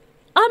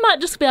 I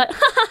might just be like,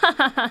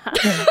 that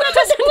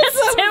doesn't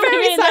necessarily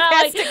very mean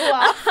that, sarcastic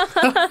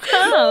laugh.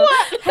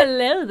 oh,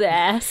 hello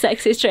there,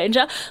 sexy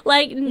stranger.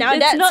 Like, Now it's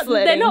that's not,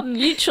 they're flirting. not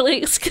mutually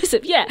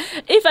exclusive. Yeah,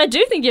 if I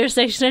do think you're a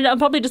sexy stranger, I'm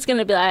probably just going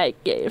to be like,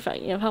 yeah, you're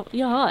funny, you're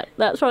hot.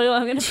 That's probably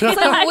what I'm going to be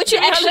like. Would you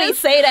to be actually honest.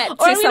 say that to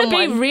Or I'm going to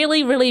someone? be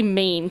really, really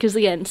mean because,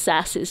 again,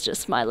 sass is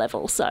just my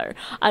level. So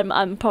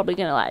I'm probably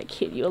going to, like,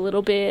 hit you a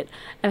little bit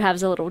and have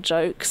some little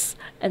jokes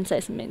and say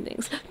some mean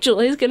things.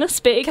 Julie's going to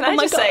speak. Can Oh I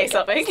my just God. say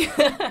something?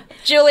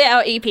 Julia,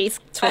 our EP's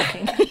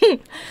talking.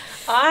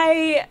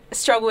 I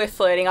struggle with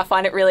flirting. I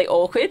find it really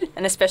awkward,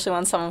 and especially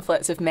when someone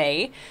flirts with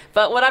me.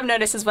 But what I've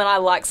noticed is when I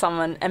like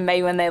someone, and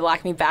maybe when they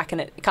like me back, and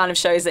it kind of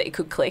shows that it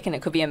could click and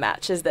it could be a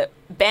match, is that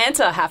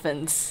banter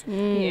happens.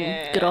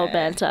 Yeah. Good old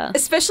banter.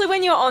 Especially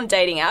when you're on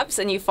dating apps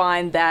and you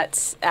find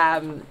that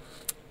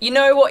you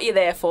know what you're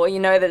there for. You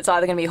know that it's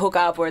either going to be a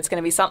hookup or it's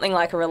going to be something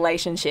like a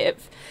relationship.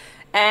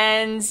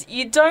 And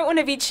you don't want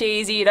to be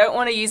cheesy. You don't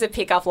want to use a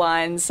pickup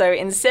line. So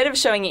instead of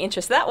showing your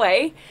interest that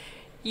way,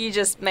 you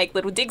just make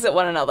little digs at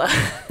one another.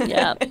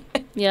 Yep.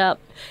 Yep.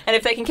 And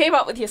if they can keep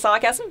up with your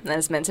sarcasm, then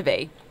it's meant to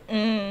be.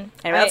 Anyway,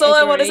 I that's all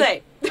I want to agree.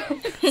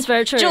 say. It's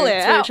very true. Julia,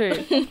 it's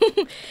very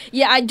true.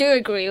 Yeah, I do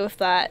agree with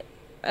that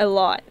a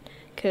lot.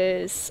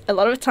 Because a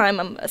lot of the time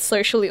I'm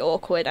socially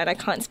awkward and I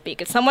can't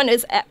speak. If someone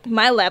is at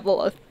my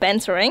level of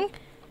bantering,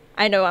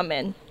 I know I'm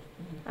in.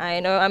 I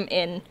know I'm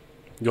in.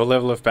 Your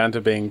level of banter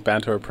being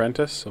banter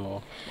apprentice,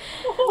 or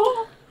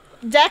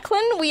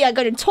Declan, we are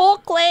going to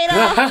talk later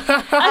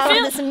after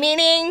this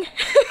meeting.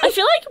 I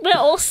feel like we're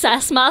all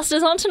sass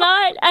masters on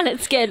tonight, and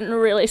it's getting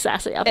really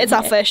sassy up It's in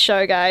our here. first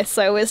show, guys,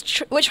 so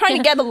we're trying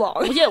to get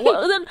along. Yeah,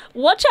 well, then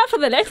watch out for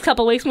the next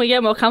couple of weeks when we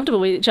get more comfortable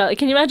with each other.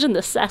 Can you imagine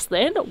the sass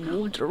then?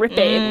 Ooh,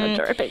 dripping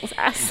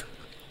sass.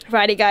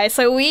 Righty, guys.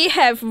 So we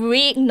have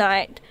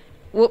reignite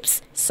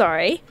Whoops,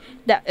 sorry,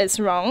 that is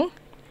wrong.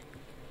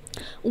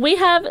 We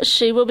have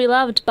She Will Be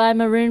Loved by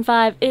Maroon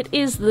 5. It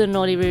is the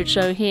Naughty Rude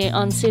Show here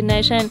on Sin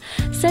Nation.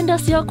 Send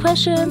us your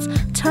questions,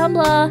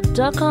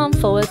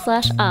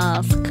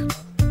 tumblr.com/ask.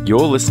 You're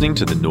listening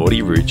to The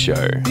Naughty Rude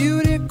Show.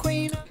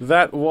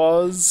 That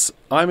was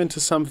I'm Into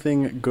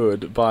Something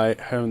Good by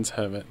Hearns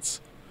Hermits.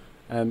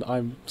 And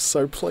I'm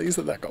so pleased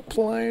that got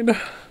played.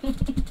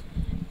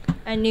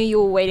 I knew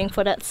you were waiting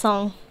for that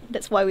song.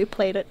 That's why we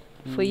played it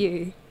for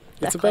you.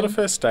 It's about a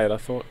first date. I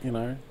thought,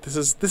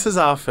 this is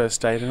our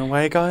first date in a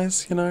way,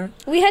 guys,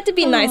 We had to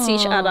be nice to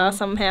each other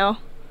somehow.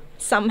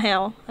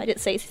 Somehow. I did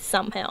say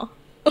somehow.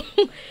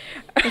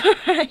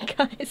 Alright,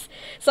 guys.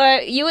 So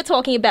you were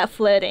talking about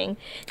flirting.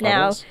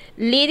 Now,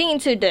 leading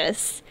into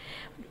this,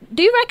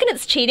 do you reckon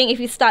it's cheating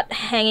if you start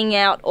hanging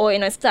out or,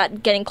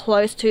 start getting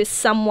close to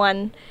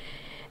someone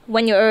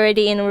when you're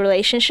already in a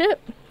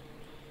relationship?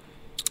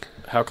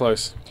 How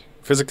close?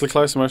 Physically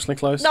close, emotionally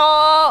close?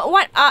 No,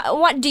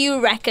 what do you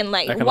reckon?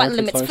 Like, what Economically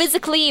limits? close?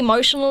 Physically,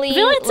 emotionally? I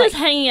feel like it's just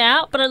hanging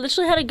out, but I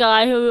literally had a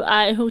guy who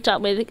I hooked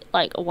up with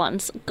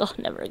once. God,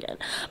 never again.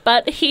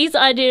 But his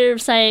idea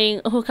of saying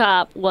hook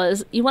up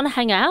was, you want to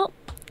hang out?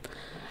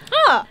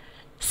 Ah,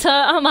 So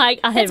I'm like,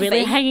 are they That's really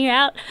vague. hanging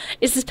out?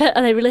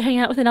 Are they really hanging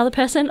out with another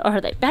person, or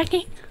are they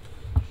banging?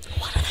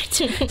 What are they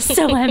doing?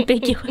 So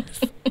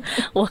ambiguous.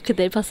 What could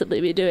they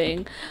possibly be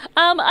doing?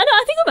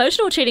 I think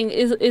emotional cheating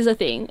is a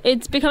thing.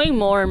 It's becoming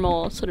more and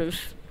more sort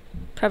of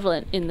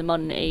prevalent in the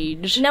modern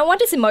age. now what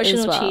is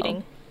emotional as well.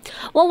 cheating?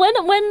 Well,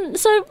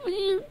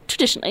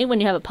 traditionally,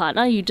 when you have a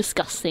partner, you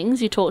discuss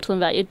things, you talk to them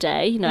about your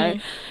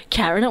day,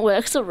 Karen at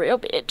work's a real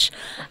bitch.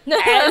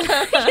 And,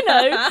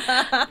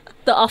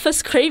 the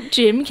office creep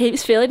Jim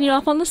keeps filling you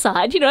up on the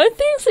side,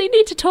 things that you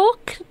need to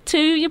talk to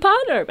your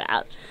partner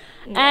about.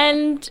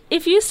 And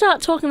if you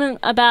start talking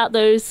about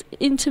those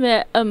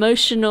intimate,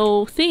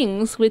 emotional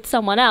things with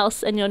someone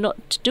else and you're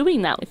not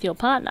doing that with your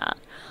partner,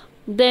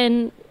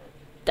 then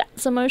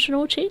that's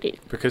emotional cheating.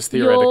 Because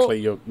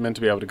theoretically, you're meant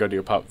to be able to go to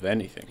your pub with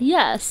anything.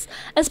 Yes,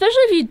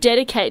 especially if you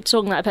dedicate to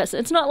talking to that person.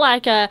 It's not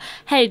like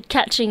hey,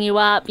 catching you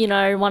up,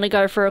 want to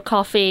go for a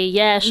coffee,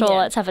 yeah, sure,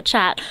 let's have a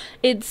chat.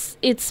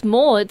 It's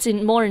more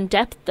in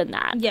depth than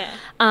that. Yeah.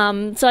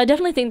 So I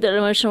definitely think that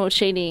emotional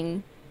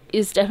cheating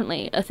is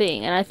definitely a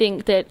thing, and I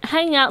think that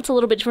hanging out's a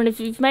little bit different.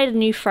 If you've made a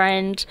new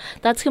friend,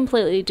 that's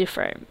completely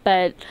different.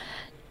 But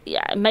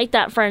yeah, make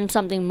that friend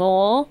something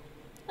more,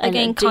 and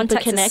Again, a deeper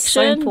context is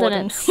so connection.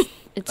 important. Then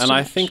it's And too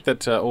I much. think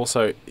that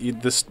also,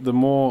 the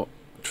more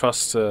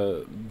trust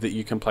that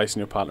you can place in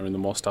your partner and the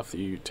more stuff that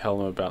you tell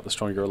them about, the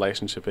stronger your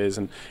relationship is.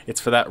 And it's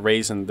for that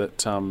reason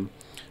that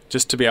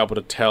just to be able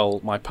to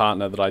tell my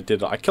partner that I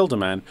killed a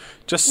man,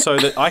 just so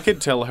that I could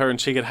tell her and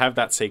she could have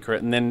that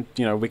secret, and then,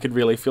 we could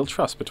really feel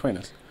trust between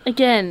us.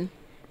 Again,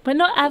 we're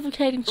not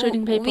advocating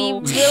shooting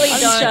people. We really on the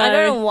don't. show. I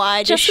don't know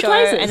why this Just the show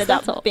places, ended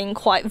that's up all. being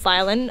quite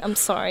violent. I'm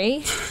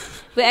sorry.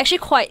 We're actually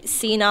quite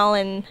senile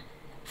and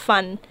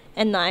fun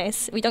and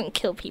nice. We don't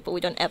kill people. We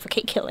don't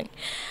advocate killing.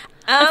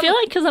 I feel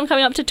like because I'm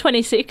coming up to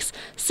 26,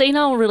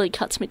 senile really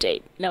cuts me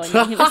deep, knowing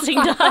that him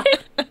sing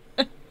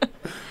die.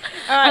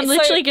 I'm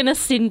literally going to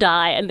sin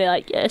die, and they're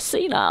like, yeah,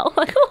 senile.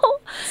 Like, oh.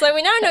 So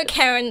we now know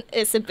Karen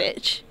is a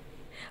bitch.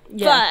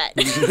 Yeah.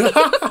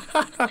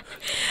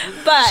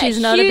 But She's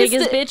not as here's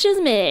big as the- bitch as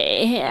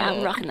me. Yeah,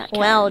 I'm rocking that.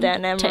 Well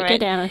Karen. done, Take her Emery.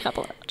 down a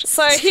couple of notches.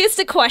 So here's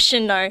the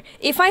question though.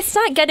 If I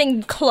start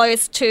getting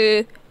close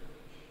to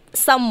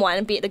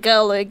someone, be it a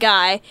girl or a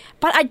guy,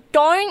 but I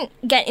don't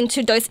get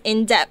into those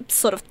in-depth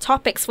sort of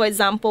topics, for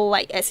example,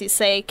 like as you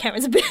say,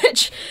 Karen's a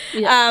bitch,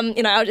 Yeah.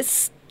 I'll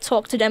just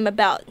talk to them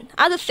about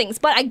other things,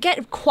 but I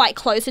get quite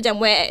close to them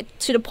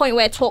to the point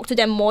where I talk to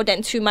them more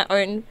than to my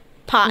own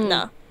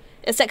partner.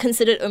 Is that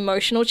considered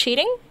emotional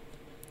cheating?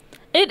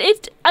 I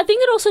think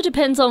it also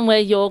depends on where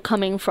you're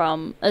coming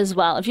from as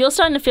well. If you're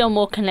starting to feel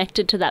more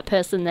connected to that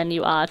person than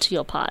you are to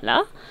your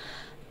partner,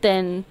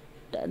 then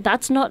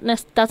that's not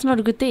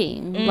a good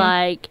thing.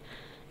 Like,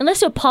 unless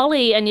you're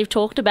poly and you've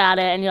talked about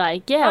it and you're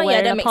like, we're in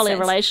that a makes poly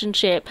sense.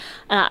 relationship,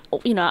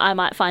 and I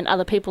might find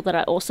other people that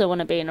I also want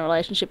to be in a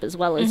relationship as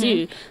well as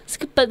you.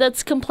 But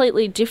that's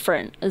completely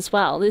different as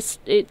well.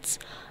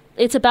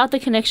 It's about the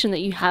connection that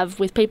you have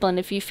with people, and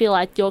if you feel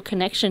like your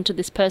connection to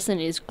this person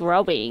is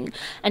growing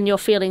and you're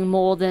feeling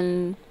more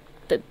than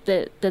that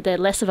they're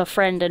less of a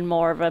friend and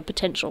more of a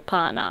potential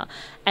partner,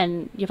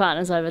 and your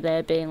partner's over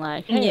there being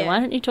like, hey,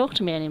 why don't you talk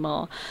to me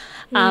anymore?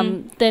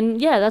 Then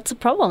that's a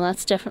problem.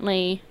 That's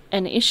definitely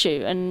an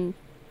issue, and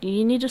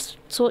you need to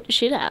sort your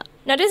shit out.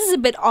 Now this is a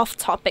bit off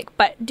topic,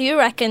 but do you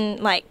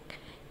reckon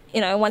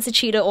once a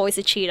cheater, always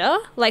a cheater?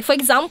 Like, for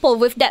example,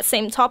 with that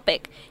same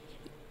topic,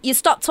 you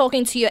stop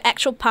talking to your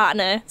actual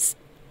partner,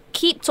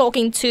 keep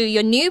talking to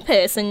your new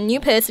person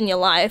in your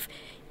life,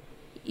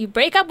 you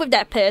break up with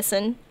that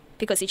person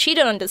because you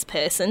cheated on this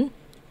person,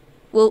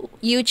 will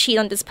you cheat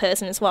on this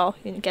person as well?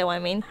 You get what I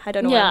mean? I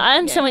don't know. Yeah, I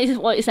understand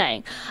what you're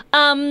saying.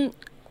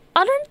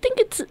 I don't think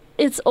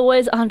it's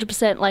always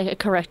 100% like a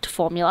correct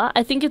formula.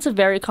 I think it's a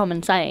very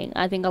common saying.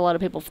 I think a lot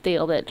of people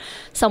feel that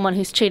someone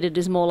who's cheated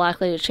is more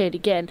likely to cheat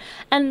again.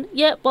 And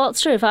yeah, well,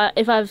 it's true. If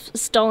I've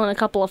stolen a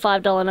couple of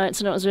 $5 notes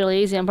and it was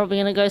really easy, I'm probably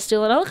going to go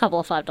steal another couple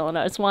of $5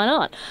 notes. Why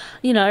not?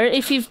 You know,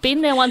 if you've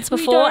been there once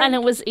before and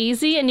it was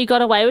easy and you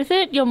got away with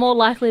it, you're more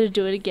likely to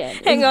do it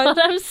again. Hang on.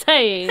 What I'm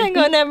saying. Hang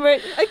on, Emma.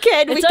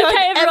 Okay, It's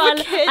okay,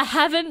 everyone. I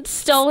haven't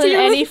stolen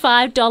any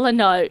 $5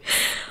 notes.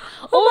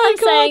 All I'm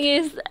saying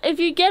is, if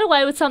you get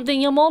away with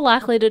something, you're more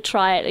likely to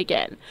try it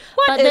again.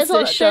 What is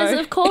this show?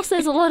 Of course,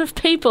 there's a lot of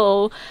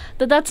people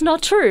that's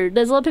not true.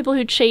 There's a lot of people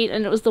who cheat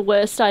and it was the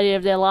worst idea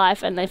of their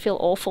life and they feel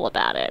awful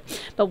about it.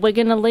 But we're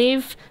going to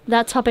leave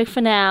that topic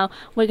for now.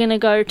 We're going to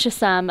go to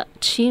some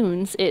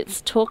tunes.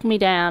 It's Talk Me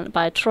Down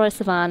by Troye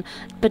Sivan.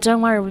 But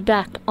don't worry, we're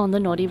back on the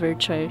Naughty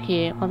Rude Show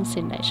here on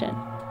Sin Nation.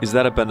 Is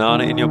that a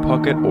banana in your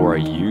pocket, or are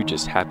you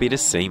just happy to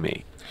see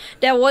me?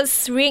 That was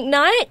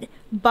Reignite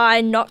by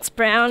Knox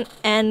Brown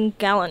and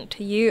Gallant.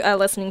 You are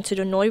listening to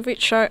the Naughty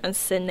Rude Show on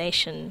Sin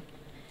Nation.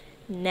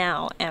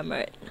 Now,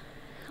 Amrit.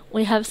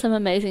 We have some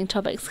amazing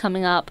topics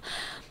coming up,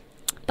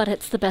 but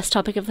it's the best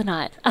topic of the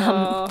night.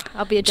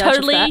 I'll be a judge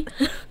totally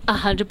of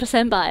that.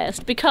 100%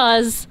 biased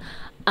because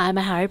I'm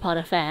a Harry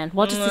Potter fan.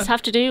 What does this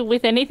have to do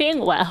with anything?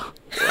 Well,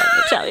 let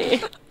me tell you.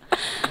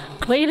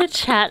 We're going to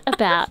chat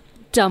about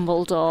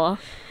Dumbledore.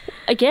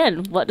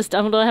 Again, what does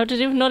Dumbledore have to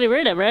do with Naughty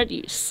Rude, Emma?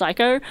 You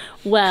psycho.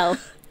 Well,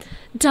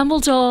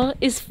 Dumbledore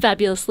is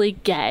fabulously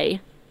gay.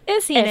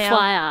 Is he now?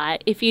 FYI,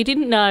 if you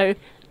didn't know,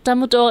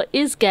 Dumbledore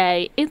is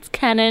gay. It's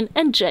canon,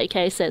 and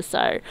JK says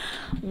so.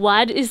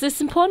 Why is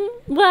this important?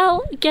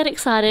 Well, get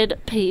excited,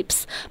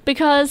 peeps,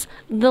 because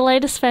the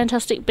latest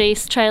Fantastic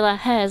Beasts trailer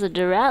has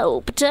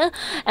dropped,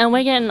 and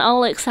we're getting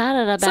all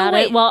excited about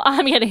it. Well,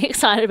 I'm getting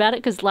excited about it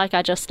because, like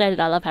I just stated,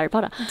 I love Harry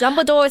Potter.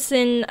 Dumbledore's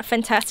in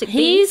Fantastic Beasts?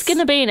 He's going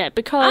to be in it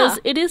because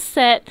it is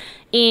set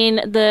in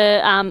the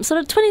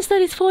sort of 20s,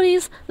 30s,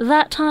 40s,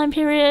 that time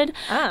period.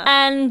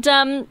 And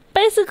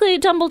basically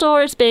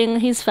Dumbledore is being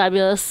his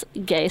fabulous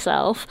gay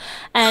self,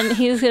 and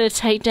he's going to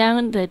take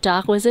down the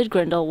Dark Wizard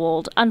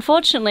Grindelwald.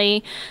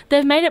 Unfortunately,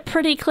 they've made it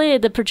pretty clear,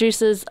 the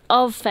producers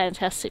of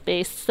Fantastic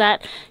Beasts,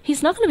 that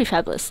he's not going to be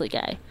fabulously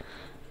gay.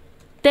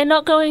 They're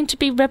not going to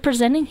be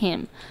representing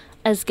him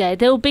as gay.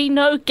 There will be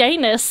no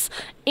gayness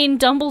in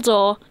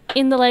Dumbledore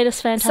in the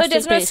latest Fantastic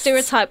Beasts. So there's no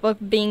stereotype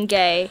of being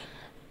gay?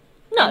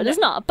 No, there's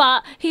not.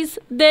 But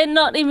they're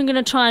not even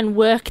going to try and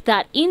work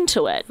that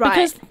into it. Right.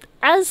 Because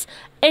as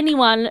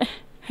anyone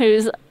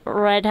who's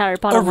read Harry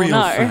Potter will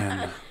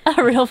know,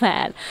 a real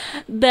fan,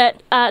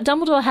 that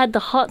Dumbledore had the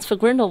hots for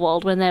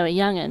Grindelwald when they were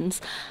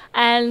young'uns,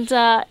 and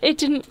it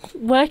didn't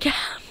work out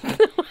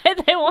the way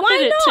they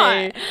wanted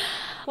it to.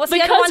 Was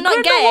the other one not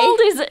Grindelwald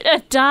gay? is a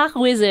dark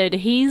wizard.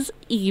 He's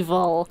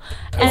evil.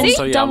 And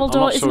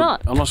Dumbledore is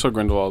not. I'm not sure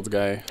Grindelwald's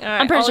gay. Right,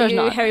 I'm pretty sure he's you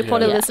not. Harry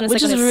Potter listeners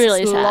Which are is gonna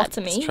really slaughter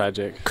sad. me. It's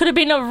tragic. Could have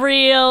been a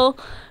real,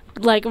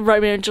 like,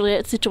 Romeo and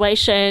Juliet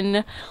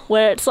situation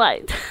where it's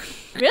like...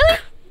 Really?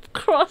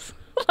 cross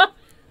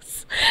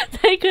lovers.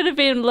 They could have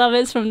been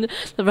lovers from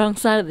the wrong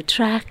side of the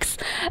tracks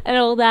and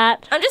all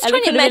that. I'm just And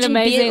trying it to could have been imagine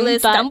amazing,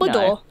 beardless but Dumbledore.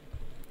 no.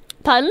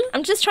 Pardon?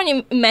 I'm just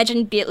trying to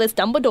imagine beardless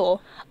Dumbledore.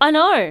 I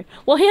know.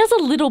 Well, he has a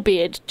little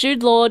beard.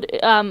 Jude Law,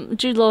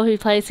 who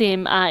plays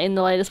him in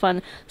the latest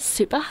one,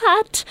 super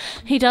hot.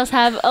 He does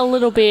have a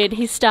little beard.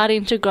 He's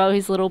starting to grow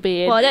his little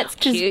beard. Well, that's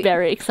which is cute.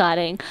 very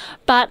exciting.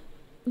 But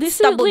this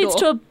Dumbledore. leads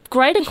to a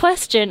greater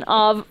question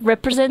of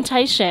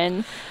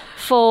representation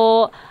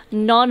for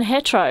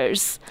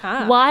non-heteros.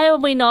 Why are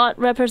we not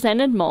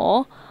represented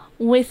more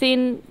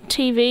within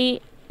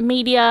TV,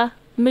 media,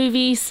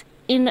 movies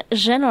in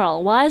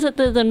general? Why is it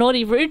that the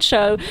Naughty Rude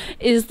Show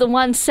is the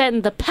one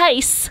setting the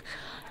pace?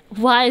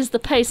 Why is the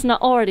pace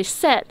not already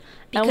set?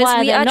 Because and why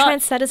we are are there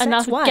trendsetters, not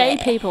enough that's why. gay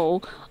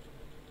people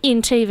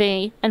in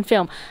TV and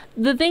film?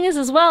 The thing is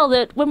as well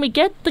that when we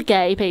get the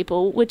gay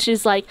people, which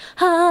is like,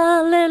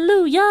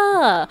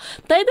 hallelujah,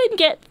 they then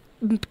get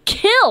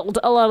killed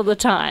a lot of the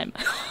time.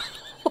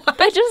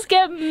 They just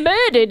get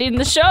murdered in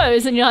the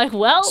shows, and you're like,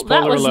 well,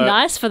 Spoiler that was alert,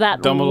 nice for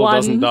that Dumbledore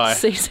doesn't die. one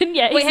season.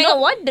 Yeah, Wait, he's hang not.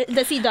 on, what?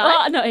 Does he die?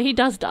 Oh, no, he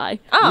does die.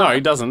 No,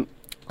 he doesn't.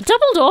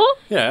 Dumbledore?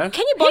 Yeah.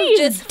 Can you both He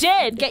is just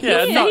dead. get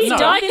Yeah, your no, face he no.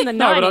 died in the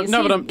 90s.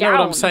 No, but I'm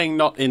gowned. saying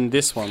not in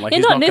this one. Like, Yeah,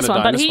 he's not in not this going one,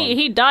 to die but in this one.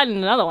 he died in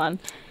another one.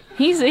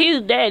 He's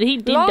dead. He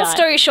did Long die.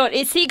 story short,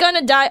 is he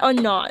gonna die or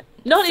not?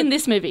 Not in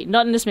this movie.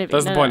 Not in this movie.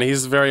 That's No, the point. no.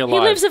 He's very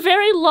alive. He lives a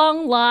very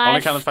long life. On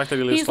account of the fact that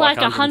he lives He's for like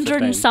like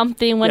 100 and 115.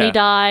 something when he Yeah.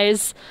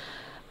 dies.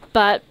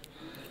 But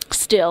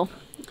still,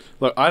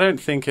 Look, I don't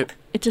think it...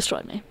 it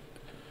destroyed me.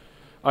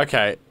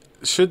 Okay,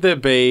 should there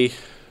be...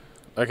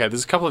 Okay,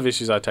 there's a couple of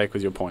issues I take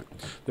with your point.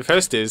 The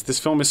first is, this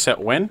film is set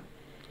when?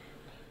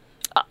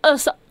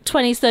 20s,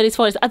 30s,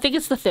 40s. I think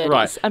it's the 30s.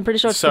 Right. I'm pretty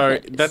sure it's So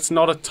the 30s. that's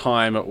not a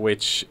time at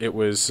which it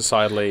was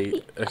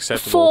societally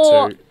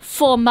acceptable to...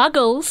 For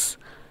muggles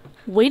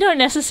we don't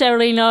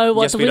necessarily know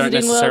what Yes, the we don't Wizarding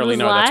World necessarily was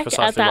know. That's like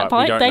precisely at that right. We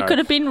point. don't They know. could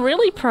have been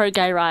really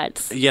pro-gay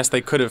rights. Yes,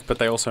 they could have, but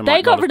they also might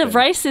They got not rid have of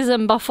been.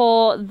 racism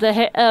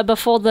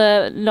before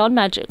the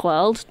non-magic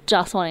world.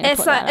 Just wanting to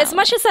It's put that as out.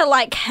 much as I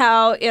like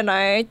how,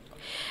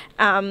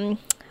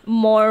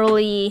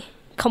 morally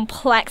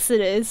complex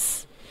it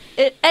is.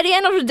 At the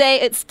end of the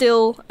day, it's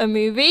still a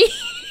movie.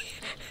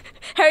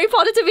 Harry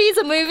Potter to me is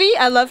a movie.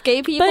 I love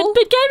gay people.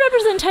 But gay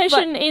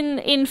representation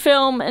in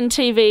film and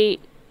TV,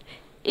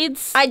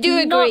 I do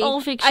agree. not all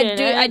fiction.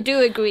 I do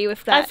agree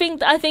with that. I think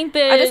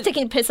that I'm just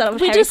taking piss out of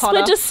Harry Potter.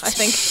 I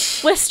think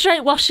we're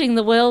straight washing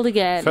the world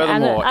again.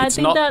 Furthermore, and it's I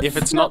think not that's if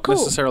it's not not cool.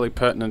 necessarily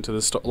pertinent to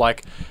the story.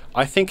 Like,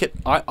 I think it.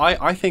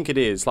 I think it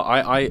is.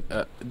 Like,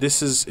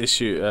 this is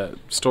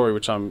story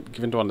which I'm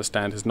given to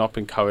understand has not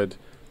been covered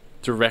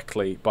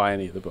directly by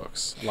any of the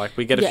books. Like,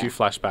 we get a few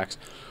flashbacks.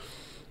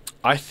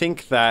 I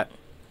think that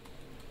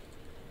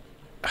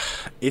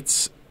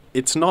it's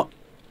not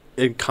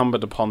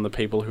incumbent upon the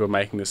people who are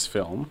making this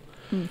film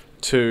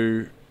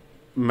to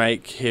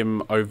make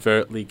him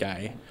overtly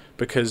gay,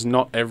 because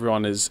not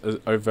everyone is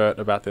overt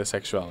about their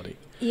sexuality.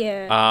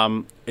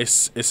 yeah.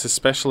 It's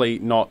especially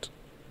not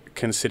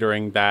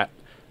considering that,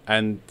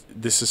 and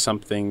this is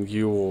something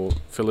you or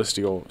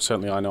Felicity, or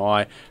certainly I know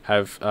I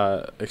have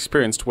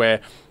experienced, where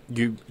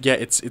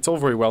it's all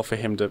very well for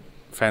him to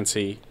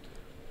fancy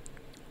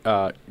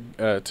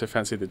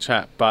the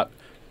chap, but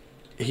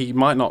he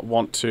might not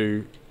want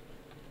to.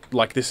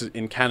 Like, this is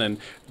in canon,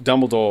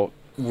 Dumbledore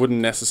wouldn't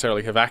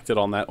necessarily have acted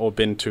on that or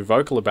been too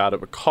vocal about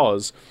it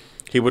because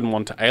he wouldn't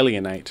want to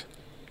alienate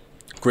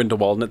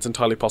Grindelwald. And it's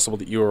entirely possible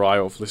that you or I,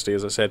 or Felicity,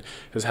 as I said,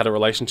 has had a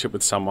relationship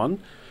with someone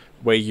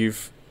where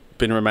you've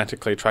been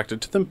romantically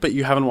attracted to them, but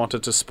you haven't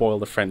wanted to spoil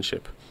the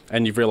friendship.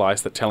 And you've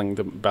realised that telling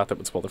them about that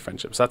would spoil the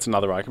friendship. So that's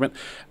another argument.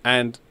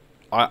 And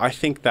I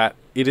think that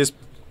it is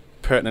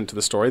pertinent to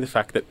the story, the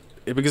fact that,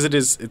 because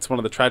it's one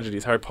of the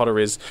tragedies. Harry Potter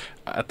is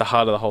at the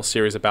heart of the whole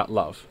series about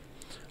love.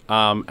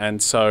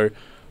 And so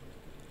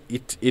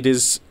it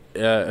is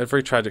a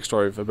very tragic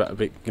story about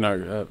being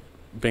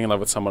in love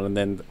with someone, and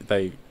then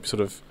they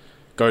sort of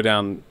go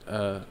down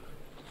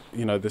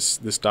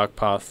this dark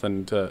path,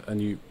 and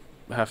you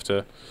have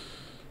to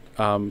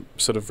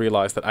sort of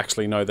realise that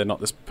actually no, they're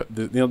not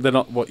they're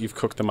not what you've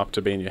cooked them up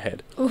to be in your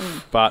head.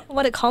 Oof. But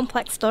What a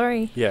complex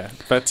story. yeah,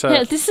 but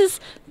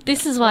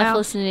This is why Wow.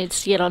 Felicity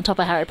needs to get on top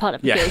of Harry Potter.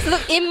 Yeah. Because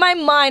Look, in my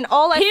mind,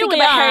 all I here think we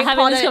about are Harry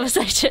having Potter, this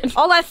conversation.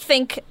 all I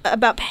think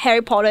about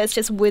Harry Potter is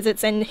just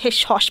wizards and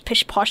hish hosh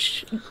pish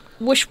posh,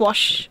 whoosh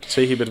wash.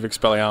 cheeky bit of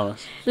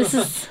Expelliarmus. This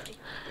is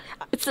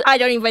I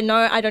don't even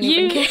know. I don't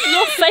even care.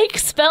 your fake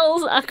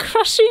spells are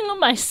crushing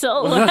my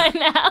soul right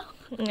now.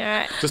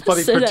 Yeah. Just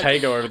bloody So that-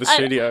 Protego over the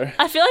studio.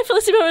 I feel like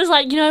Felicity was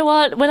like, you know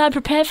what? When I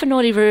prepare for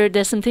Naughty Rude,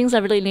 there's some things I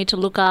really need to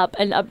look up,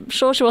 and I'm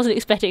sure she wasn't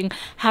expecting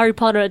Harry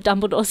Potter and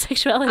Dumbledore's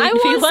sexuality I to be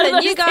one of wasn't.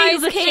 those You guys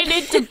things that she keep-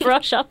 needs to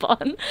brush up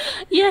on.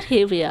 Yet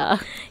here we are.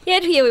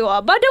 Yet here we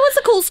are. But it was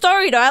a cool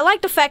story, though. I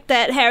like the fact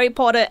that Harry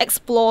Potter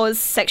explores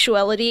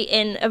sexuality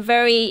in a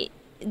very,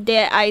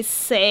 dare I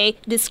say,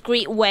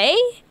 discreet way.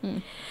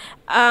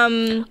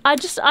 I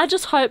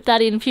just hope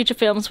that in future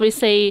films we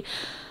see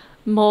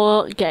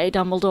more gay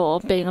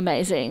Dumbledore being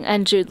amazing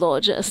and Jude Law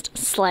just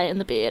slaying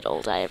the beard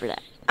all day, every day.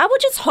 I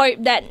would just hope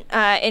that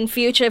in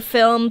future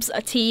films,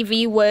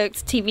 TV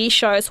works, TV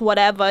shows,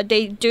 whatever,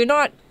 they do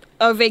not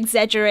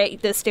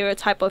over-exaggerate the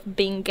stereotype of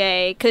being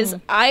gay, because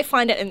I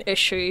find it an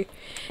issue.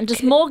 And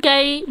just more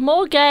gay,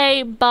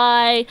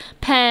 bi,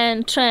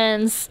 pan,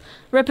 trans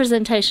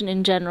representation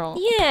in general.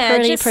 Yeah,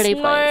 pretty just please.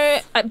 no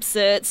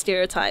absurd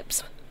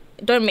stereotypes.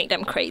 Don't make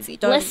them crazy.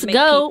 Don't Let's make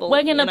go. people,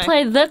 We're going to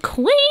play The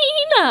Queen.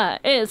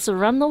 It's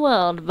Run the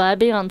World by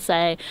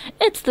Beyonce.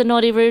 It's the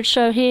Naughty Rude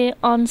Show here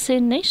on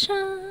Sin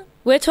Nation.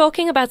 We're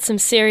talking about some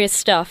serious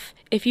stuff.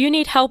 If you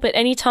need help at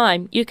any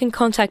time, you can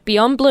contact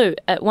Beyond Blue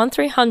at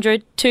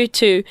 1300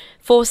 22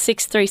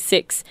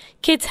 4636,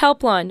 Kids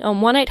Helpline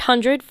on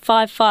 1800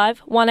 55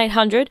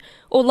 1800,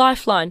 or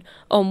Lifeline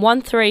on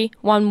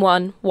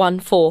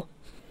 131114.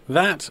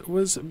 That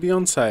was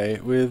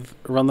Beyonce with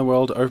Run the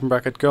World, open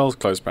bracket, girls,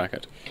 close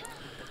bracket.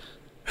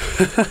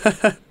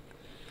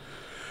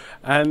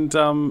 And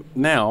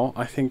now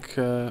I think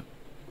we're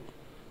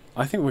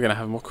going to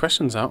have more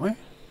questions, aren't we?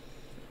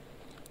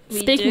 We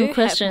do Speaking have of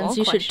questions, more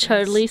you should questions.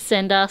 totally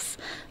send us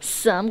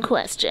some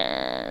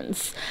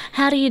questions.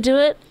 How do you do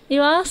it, you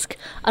ask?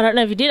 I don't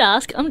know if you did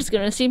ask. I'm just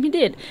going to assume you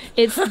did.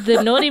 It's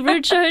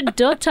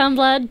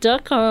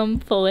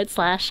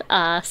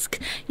thenaughtyrudeshow.tumblr.com/ask.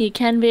 You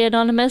can be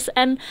anonymous,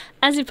 and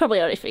as you've probably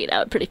already figured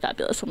out, we're pretty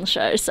fabulous on the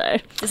show, so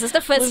This is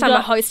the first We've time I'm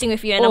got hosting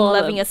with you, and I'm all of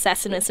loving them.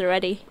 Assassinus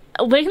already.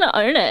 we're going to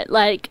own it,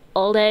 like,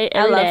 all day, I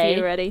every love day.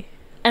 you already.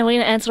 And we're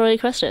going to answer all your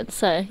questions,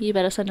 so you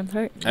better send them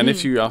through. And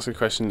if you ask a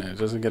question and it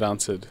doesn't get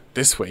answered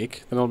this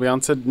week, then it'll be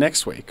answered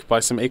next week by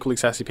some equally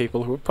sassy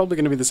people who are probably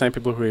going to be the same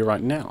people who are here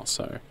right now.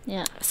 So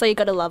Yeah. So you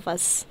gotta love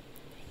us,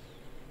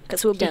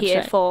 because we'll be That's here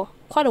right. for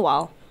quite a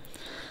while.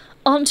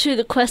 On to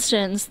the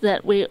questions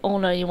that we all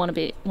know you want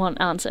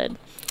answered.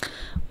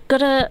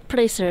 Got a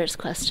pretty serious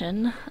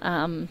question.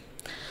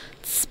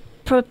 It's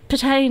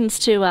pertains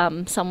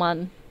to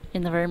someone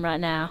in the room right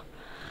now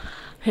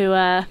who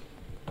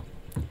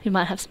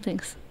might have some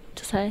things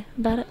to say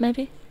about it,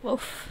 maybe.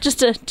 Oof. Just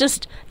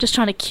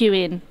trying to cue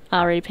in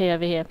REP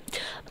over here.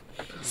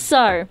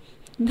 So,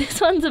 this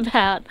one's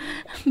about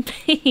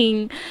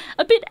being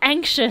a bit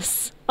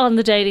anxious on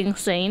the dating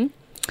scene.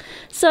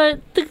 So,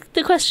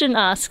 the question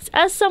asks,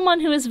 as someone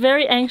who is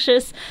very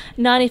anxious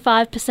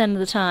 95% of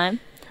the time,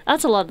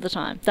 that's a lot of the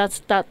time.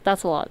 That's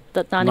a lot.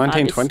 That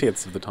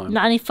 19/20ths of the time.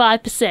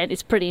 95%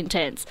 is pretty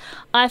intense.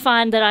 I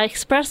find that I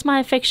express my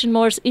affection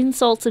more as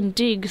insults and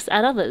digs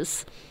at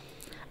others.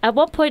 At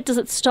what point does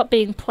it stop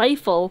being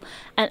playful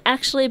and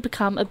actually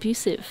become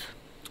abusive?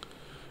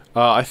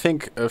 I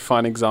think a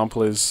fine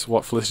example is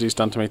what Felicity's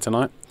done to me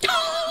tonight.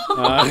 Well,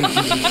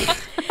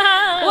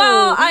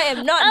 I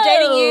am not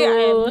dating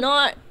you. I am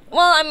not.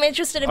 Well, I'm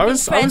interested in being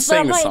friends, but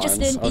I'm not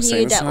interested in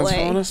you that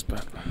way. Honest,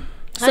 but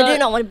I do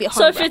not want to be a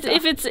So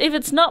if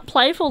it's not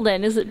playful,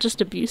 then is it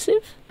just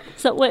abusive?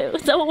 Is that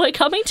what we're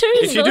coming to?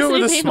 if you do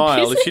it with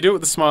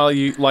a smile,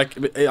 you like.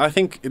 I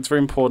think it's very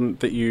important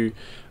that you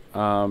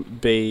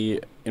be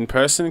in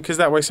person, because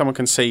that way someone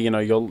can see,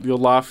 you're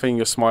laughing,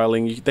 you're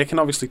smiling. They can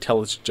obviously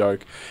tell it's a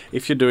joke.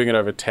 If you're doing it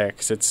over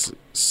text, it's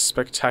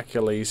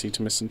spectacularly easy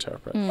to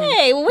misinterpret.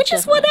 Hey, which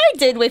is what I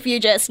did with you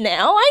just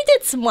now. I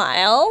did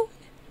smile.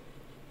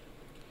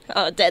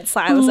 Oh, dead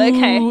silence.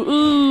 Okay.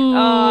 Ooh.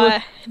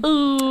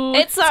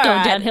 It's going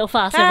alright. downhill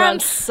fast, everyone. I'm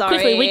sorry.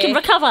 Quickly, we can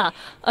recover.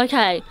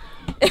 Okay.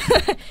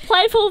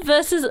 Playful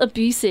versus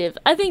abusive.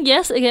 I think,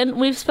 yes, again,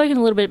 we've spoken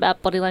a little bit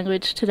about body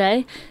language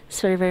today.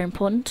 It's very, very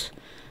important.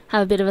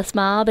 Have a bit of a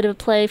smile, a bit of a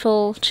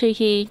playful,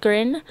 cheeky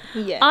grin.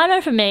 Yeah. I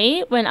know for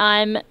me, when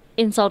I'm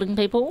insulting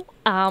people,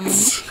 or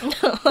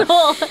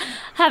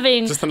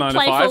having Just the 9 to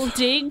playful 5?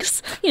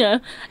 digs,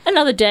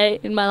 another day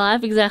in my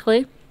life,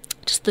 exactly.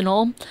 Just the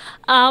norm.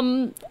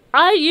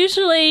 I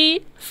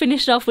usually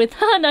finish it off with,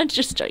 no,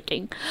 just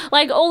joking.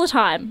 Like, all the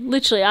time.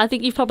 Literally. I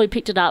think you've probably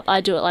picked it up.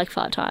 I do it like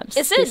 5 times.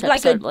 Is it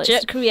like a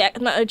jerk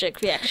reaction? Not a jerk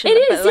reaction. It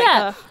is, like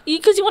yeah.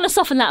 Because you want to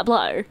soften that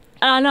blow.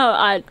 And I know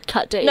I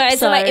cut deep. No,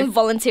 it's so. like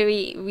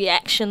involuntary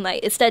reaction.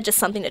 Like, is that just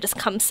something that just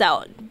comes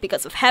out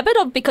because of habit,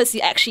 or because you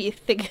actually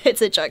think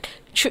it's a joke?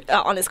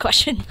 Honest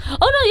question.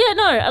 Oh no, yeah,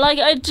 no. Like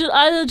I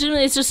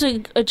legitimately, it's just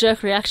a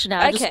jerk reaction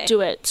now. I just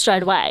do it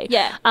straight away.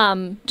 Yeah.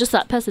 Just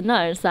that person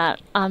knows that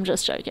I'm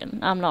just joking.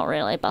 I'm not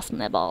really busting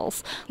their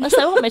balls unless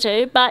they want me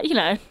to. But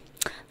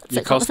that's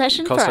a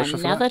conversation for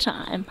another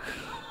time.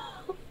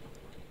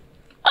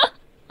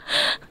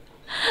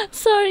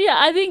 So yeah,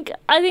 I think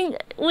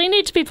we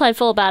need to be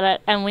playful about it,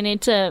 and we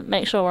need to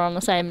make sure we're on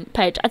the same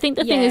page. I think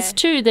the thing is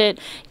too that it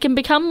can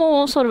become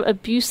more sort of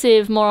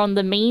abusive, more on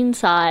the mean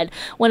side,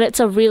 when it's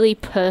a really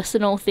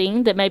personal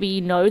thing that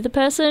maybe the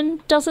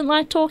person doesn't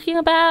like talking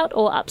about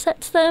or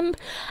upsets them,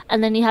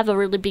 and then you have a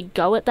really big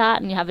go at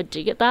that and you have a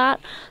dig at that.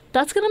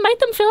 That's going to make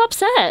them feel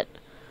upset.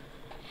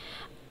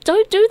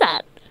 Don't do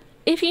that.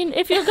 If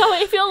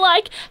you're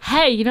like,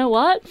 hey, you know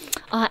what?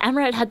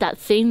 Amrit had that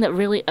thing that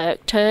really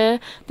irked her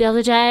the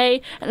other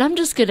day, and I'm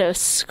just gonna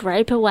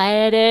scrape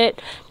away at it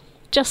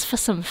just for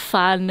some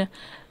fun.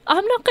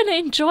 I'm not gonna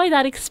enjoy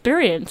that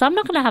experience. I'm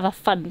not gonna have a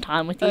fun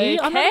time with you. Okay,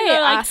 I'm not gonna,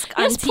 ask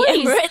yes, Auntie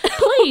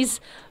Amrit.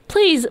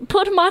 please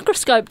put a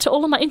microscope to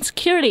all of my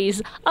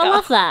insecurities. I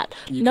love that.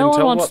 No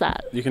one wants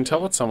that. You can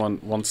tell what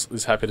someone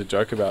is happy to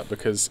joke about,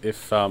 because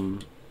if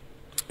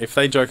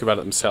they joke about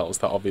it themselves,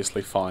 they're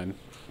obviously fine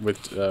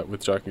with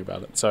joking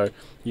about it. So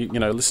you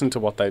listen to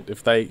what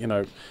if they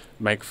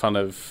make fun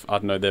of, I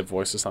don't know, their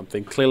voice or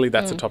something. Clearly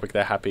that's a topic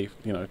they're happy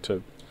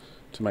to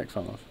make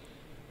fun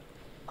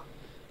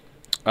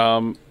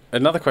of.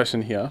 Another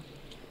question here,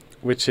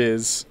 which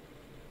is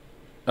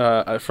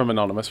from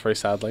Anonymous, very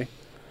sadly.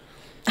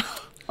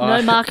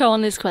 No Marco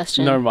on this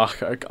question. No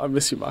Marco. I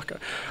miss you, Marco.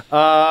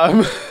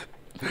 I'm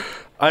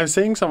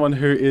seeing someone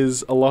who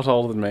is a lot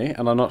older than me,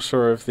 and I'm not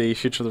sure of the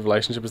future of the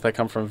relationship, as they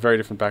come from a very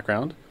different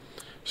background.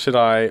 Should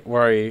I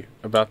worry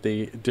about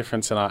the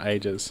difference in our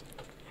ages?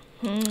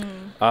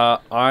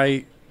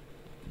 I'm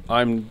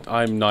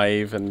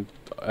naive and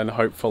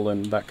hopeful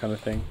and that kind of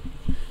thing.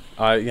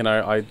 I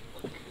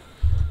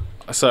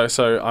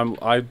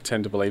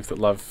tend to believe that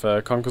love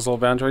conquers all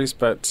boundaries,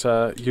 but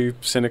you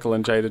cynical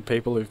and jaded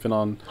people who've been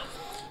on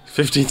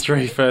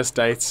 53 first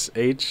dates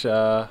each,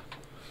 feel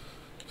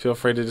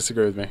free to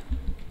disagree with me.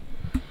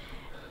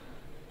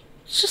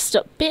 It's just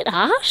a bit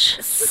harsh.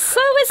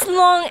 So as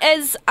long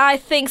as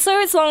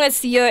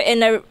you're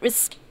in a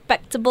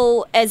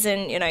respectable, as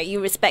in, you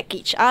respect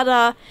each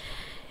other,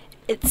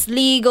 it's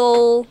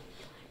legal.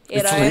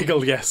 It's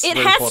legal, yes. It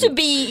has to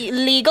be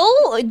legal.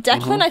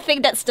 Declan, I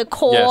think that's the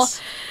core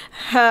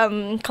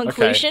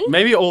conclusion. Okay.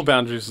 Maybe all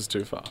boundaries is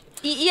too far.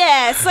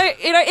 Yeah, so,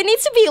 it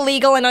needs to be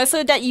legal, and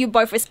also that you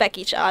both respect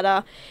each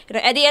other.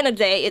 At the end of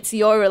the day, it's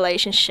your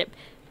relationship,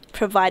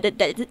 provided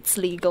that it's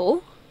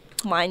legal,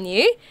 mind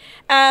you.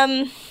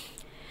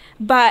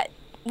 But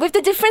with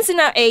the difference in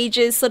our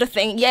ages sort of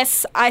thing,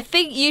 yes, I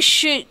think you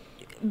should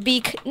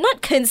be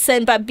not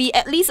concerned, but be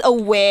at least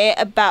aware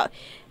about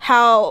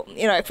how,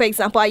 for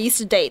example, I used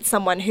to date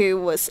someone who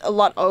was a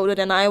lot older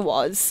than I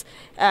was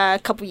a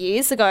couple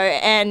years ago,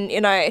 and,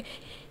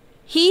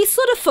 he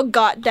sort of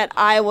forgot that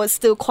I was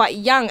still quite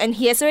young, and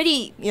he has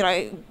already,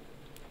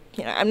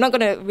 I'm not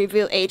going to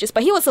reveal ages,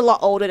 but he was a lot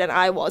older than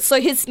I was.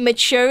 So his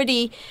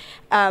maturity,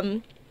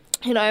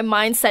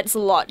 mindset's a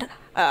lot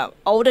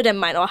older than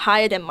mine or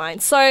higher than mine.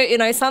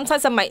 So,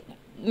 sometimes I might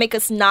make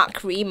a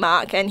snark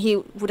remark and he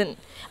wouldn't.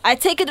 I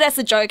take it as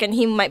a joke and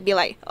he might be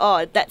like,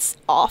 oh, that's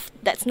off.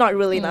 That's not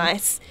really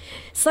nice.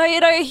 So,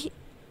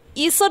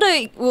 you sort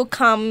of will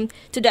come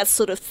to that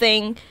sort of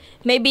thing.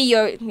 Maybe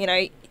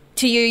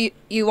to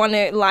you want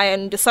to lie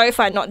on the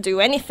sofa and not do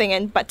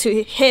anything, but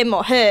to him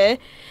or her,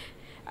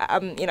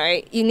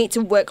 you need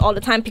to work all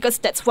the time because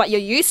that's what you're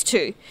used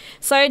to.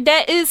 So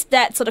there is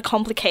that sort of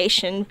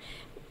complication.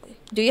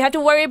 Do you have to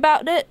worry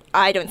about it?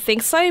 I don't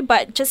think so,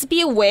 but just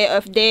be aware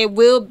of there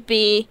will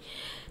be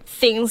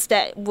things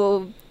that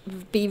will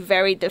be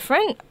very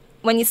different.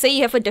 When you say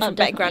you have a different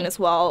background as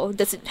well,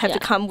 does it have to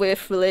come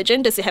with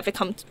religion? Does it have to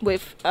come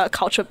with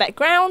cultural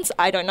backgrounds?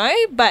 I don't know,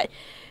 but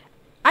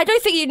I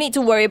don't think you need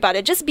to worry about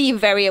it. Just be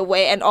very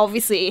aware and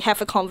obviously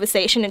have a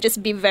conversation and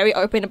just be very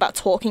open about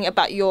talking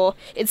about your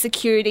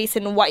insecurities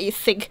and what you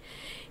think,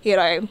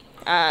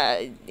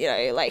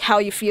 like how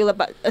you feel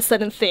about a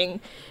certain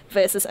thing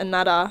versus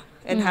another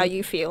and how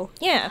you feel.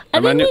 Yeah. I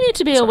think we need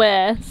to be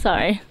aware.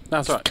 Sorry. No,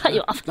 that's all right. Cut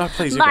you off. No,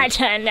 please. My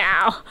turn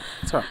now.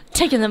 That's all right.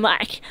 Taking the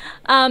mic.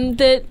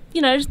 That,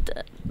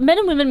 men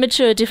and women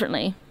mature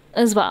differently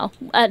as well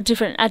at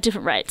different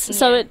rates. Yeah.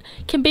 So it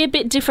can be a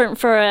bit different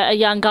for a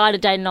young guy to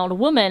date an older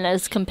woman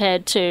as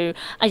compared to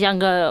a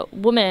younger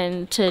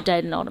woman to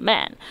date an older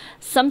man.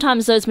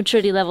 Sometimes those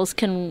maturity levels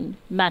can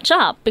match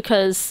up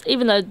because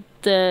even though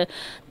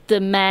the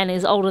man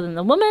is older than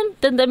the woman,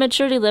 then the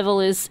maturity level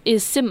is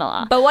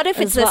similar. But what if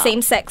it's a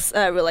same-sex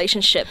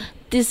relationship?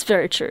 This is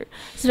very true.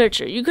 It's very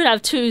true. You could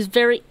have two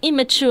very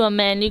immature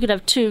men. You could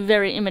have two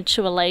very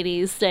immature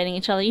ladies dating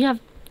each other. You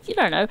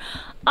don't know.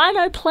 I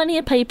know plenty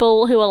of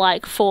people who are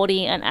like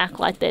 40 and act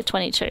like they're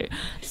 22.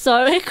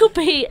 So it could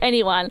be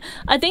anyone.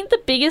 I think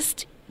the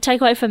biggest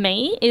takeaway for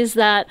me is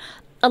that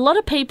a lot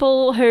of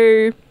people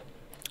who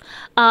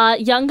are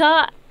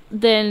younger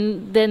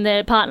than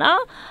their partner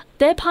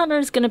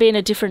is going to be in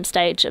a different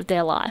stage of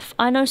their life.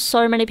 I know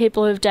so many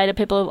people who've dated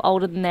people who are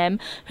older than them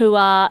who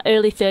are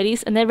early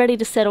 30s and they're ready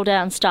to settle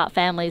down and start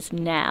families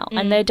now.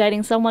 And they're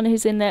dating someone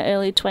who's in their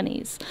early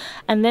 20s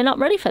and they're not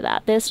ready for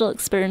that. They're still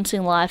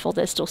experiencing life or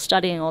they're still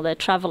studying or they're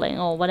travelling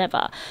or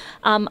whatever.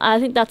 I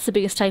think that's the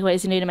biggest takeaway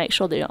is you need to make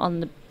sure that you're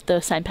on the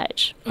same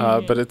page.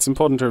 But it's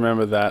important to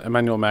remember that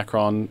Emmanuel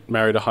Macron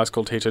married a high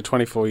school teacher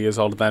 24 years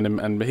older than him,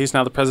 and he's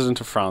now the president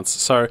of France.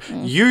 So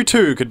you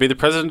too could be the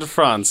president of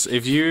France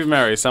if you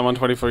marry someone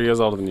 24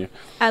 years older than you.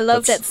 I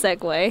love that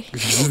segue.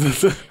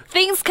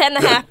 Things can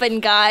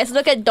happen, guys.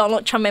 Look at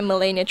Donald Trump and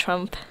Melania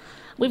Trump.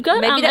 We've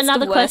got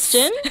another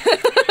question.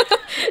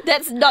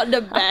 That's not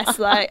the best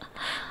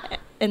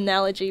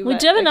analogy. We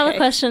do have another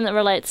question that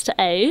relates to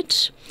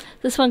age.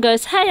 This one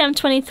goes, hey, I'm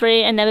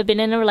 23 and never been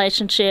in a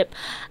relationship.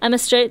 I'm a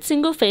straight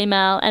single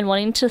female and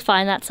wanting to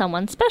find that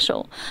someone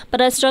special.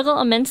 But I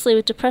struggle immensely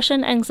with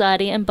depression,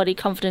 anxiety and body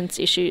confidence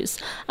issues.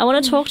 I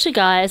want to talk to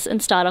guys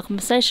and start a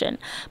conversation,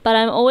 but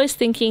I'm always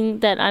thinking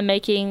that I'm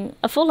making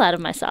a fool out of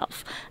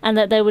myself and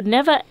that they would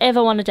never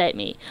ever want to date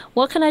me.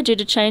 What can I do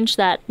to change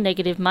that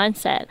negative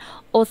mindset?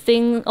 Or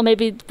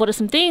maybe what are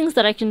some things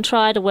that I can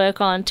try to work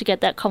on to get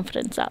that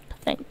confidence up?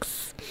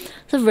 Thanks.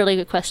 It's a really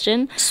good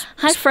question.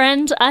 Hi,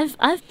 friend.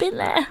 I've been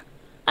there.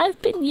 I've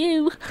been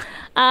you.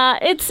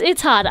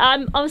 It's hard.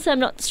 I'm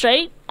not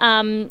straight.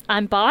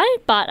 I'm bi,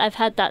 but I've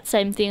had that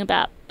same thing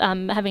about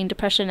having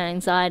depression and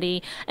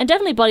anxiety, and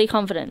definitely body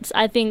confidence.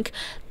 I think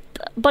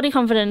body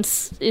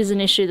confidence is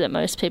an issue that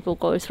most people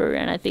go through,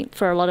 and I think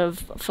for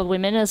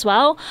women as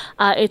well,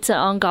 it's an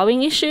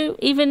ongoing issue.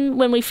 Even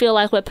when we feel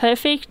like we're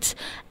perfect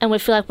and we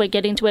feel like we're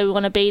getting to where we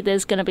want to be,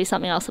 there's going to be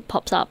something else that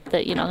pops up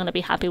that you're not going to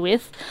be happy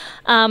with.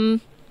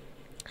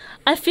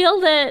 I feel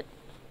that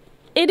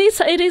it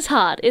is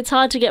hard. It's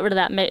hard to get rid of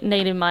that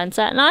negative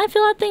mindset, and I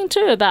feel that thing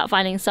too about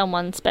finding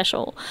someone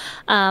special,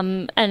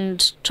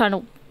 and trying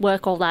to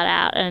work all that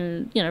out.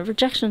 And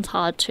rejection's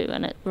hard too,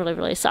 and it really,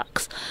 really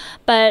sucks.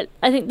 But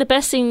I think the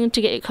best thing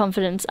to get your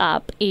confidence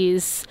up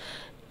is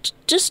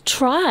just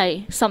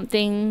try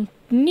something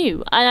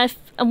new. And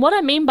what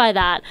I mean by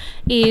that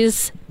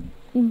is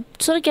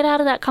sort of get out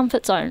of that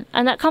comfort zone.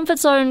 And that comfort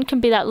zone can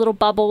be that little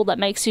bubble that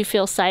makes you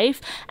feel safe,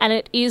 and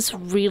it is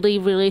really,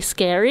 really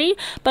scary.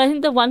 But I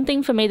think the one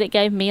thing for me that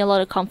gave me a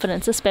lot of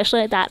confidence,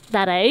 especially at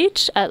that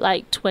age, at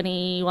like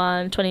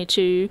 21,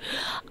 22,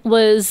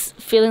 was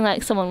feeling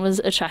like someone was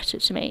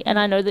attracted to me. And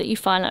I know that you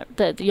find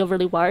that you're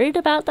really worried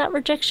about that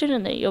rejection,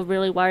 and that you're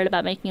really worried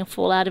about making a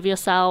fool out of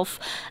yourself,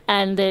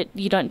 and that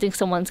you don't think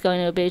someone's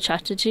going to be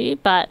attracted to you.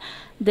 But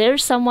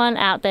there's someone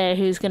out there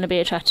who's going to be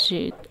attracted to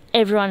you.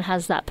 Everyone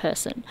has that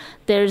person.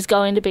 There's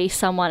going to be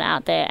someone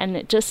out there, and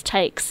it just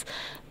takes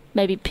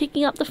maybe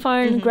picking up the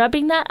phone,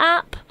 grabbing that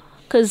app,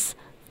 because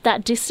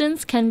that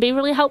distance can be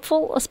really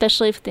helpful,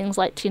 especially for things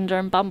like Tinder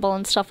and Bumble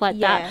and stuff like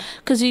that,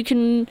 because you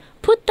can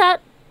put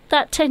that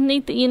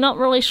technique that you're not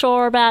really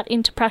sure about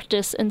into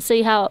practice and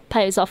see how it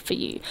pays off for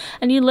you.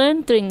 And you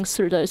learn things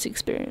through those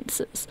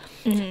experiences.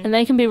 And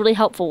they can be really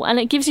helpful. And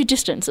it gives you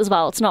distance as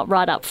well. It's not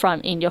right up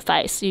front in your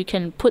face. You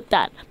can put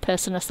that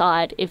person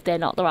aside if they're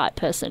not the right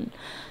person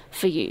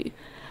for you.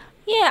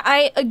 Yeah,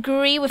 I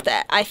agree with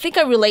that. I think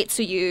I relate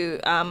to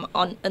you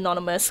on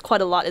Anonymous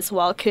quite a lot as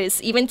well,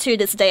 because even to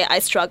this day, I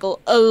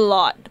struggle a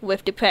lot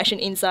with depression,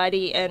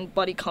 anxiety, and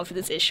body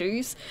confidence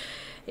issues.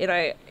 You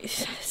know,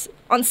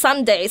 on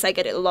some days I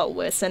get it a lot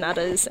worse than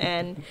others,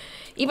 and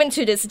even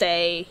to this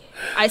day,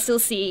 I still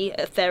see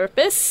a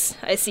therapist,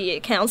 I see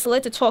a counselor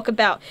to talk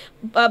about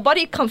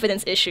body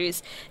confidence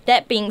issues.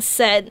 That being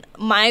said,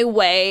 my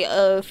way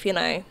of,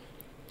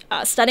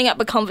 starting up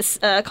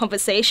a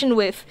conversation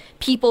with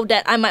people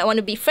that I might want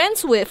to be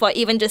friends with, or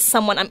even just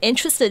someone I'm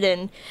interested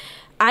in,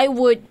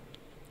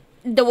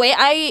 the way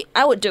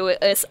I would do it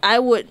is I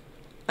would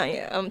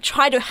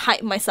try to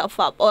hype myself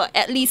up, or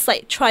at least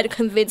try to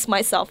convince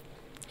myself,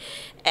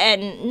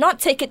 and not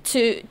take it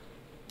too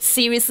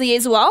seriously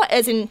as well,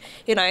 as in,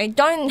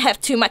 don't have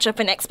too much of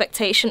an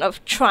expectation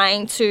of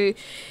trying to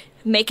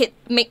make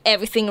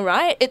everything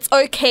right. It's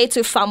okay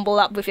to fumble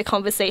up with your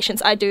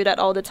conversations. I do that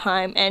all the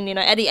time, and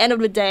at the end of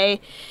the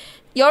day,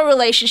 your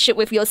relationship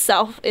with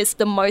yourself is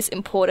the most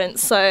important.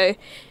 So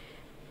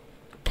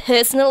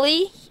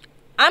personally,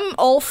 I'm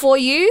all for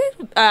you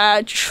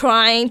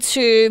trying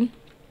to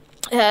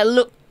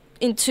look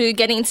into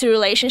getting into a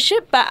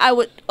relationship, but I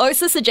would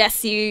also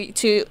suggest you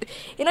to,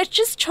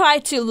 just try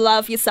to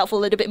love yourself a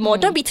little bit more.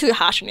 Don't be too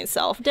harsh on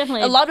yourself.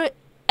 Definitely.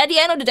 At the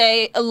end of the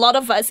day, a lot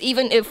of us,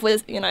 even if we're,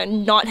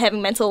 not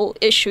having mental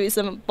issues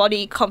and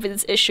body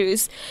confidence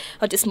issues,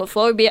 or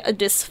dysmorphobia,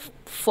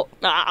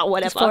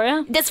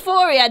 whatever.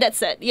 Dysphoria,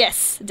 that's it.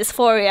 Yes,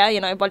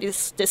 dysphoria, body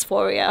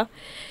dysphoria.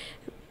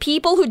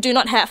 People who do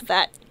not have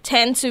that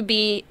tend to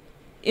be,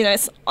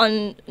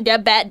 on their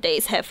bad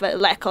days have a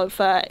lack of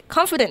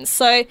confidence.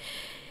 So,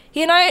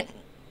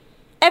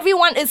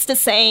 everyone is the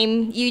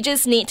same. You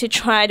just need to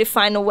try to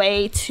find a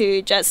way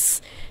to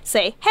just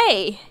say,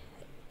 hey,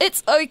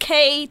 it's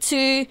okay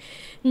to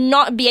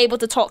not be able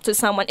to talk to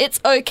someone. It's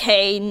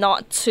okay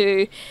not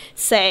to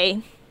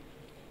say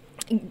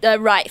the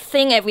right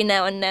thing every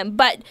now and then,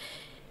 but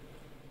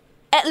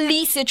at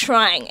least you're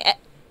trying.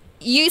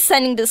 You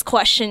sending this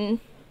question,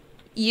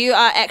 you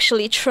are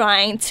actually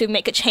trying to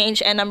make a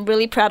change, and I'm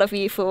really proud of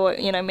you for,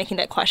 making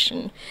that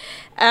question.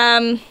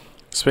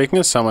 Speaking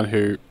as someone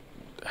who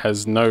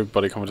has no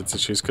body confidence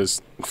issues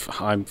because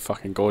I'm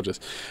fucking gorgeous,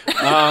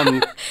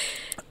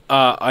 there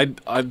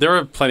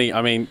are plenty.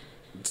 I mean,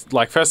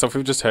 first off,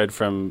 we've just heard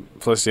from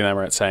Felicity and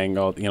Amaret saying,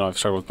 "Oh, I've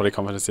struggled with body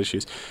confidence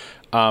issues."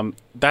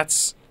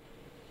 That's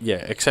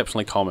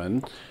exceptionally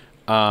common.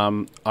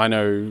 I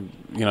know,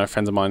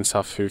 friends of mine and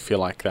stuff who feel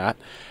like that.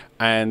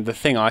 And the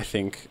thing I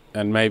think,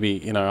 and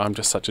maybe I'm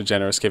just such a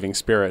generous, giving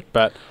spirit,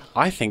 but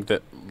I think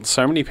that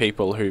so many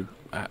people who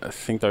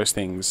think those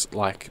things,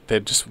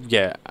 they're just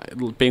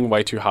being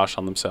way too harsh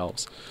on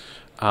themselves.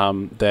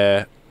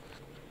 I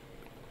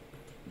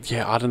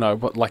don't know,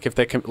 but if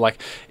they're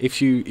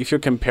if you're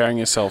comparing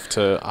yourself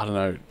to, I don't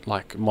know,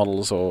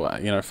 models or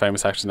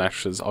famous actors and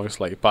actresses,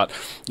 obviously, but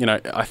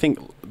I think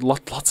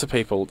lots of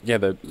people,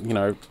 they're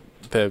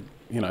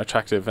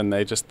attractive, and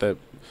they're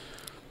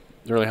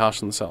really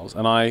harsh on themselves.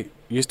 And I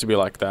used to be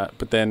like that,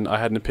 but then I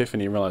had an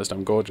epiphany and realized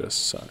I'm gorgeous.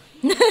 So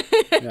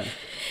yeah.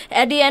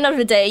 At the end of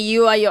the day,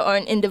 you are your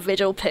own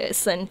individual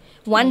person.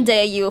 One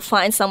day you'll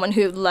find someone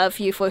who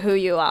loves you for who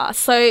you are.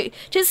 So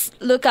just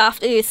look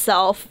after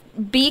yourself.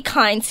 Be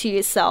kind to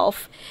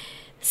yourself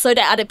so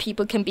that other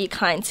people can be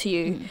kind to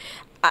you.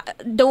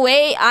 The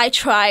way I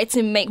try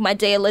to make my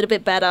day a little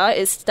bit better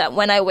is that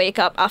when I wake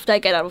up, after I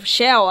get out of the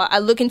shower, I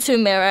look into a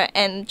mirror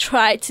and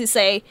try to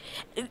say,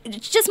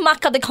 just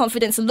mark up the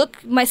confidence,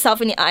 look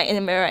myself in the eye in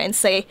the mirror and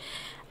say,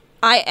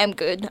 I am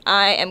good,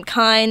 I am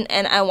kind,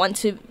 and I want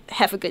to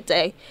have a good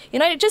day.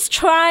 Just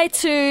try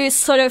to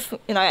sort of,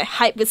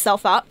 hype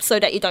yourself up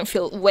so that you don't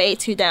feel way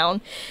too down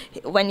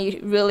when you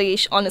really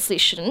honestly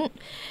shouldn't.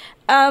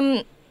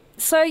 I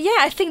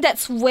think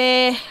that's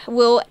where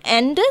we'll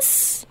end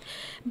this.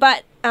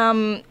 But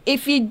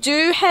if you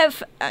do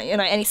have,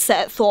 any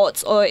sad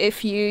thoughts, or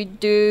if you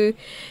do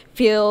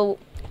feel,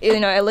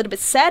 a little bit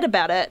sad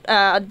about it,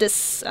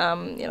 this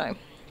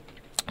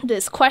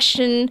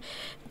question,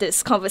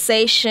 this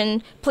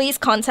conversation, please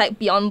contact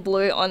Beyond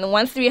Blue on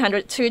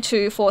 1300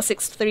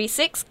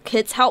 224636,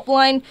 Kids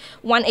Helpline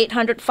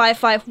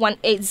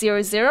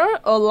 1-800-55-1800,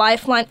 or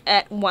Lifeline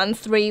at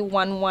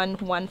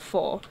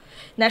 131114.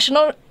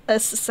 National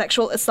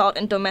Sexual Assault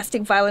and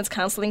Domestic Violence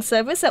Counselling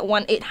Service at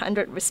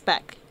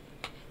 1-800-RESPECT.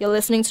 You're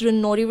listening to the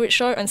Naughty Rich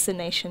Show on Sin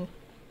Nation.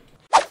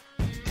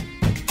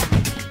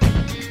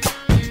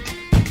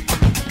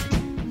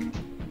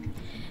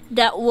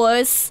 That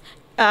was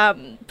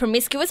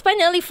Promiscuous by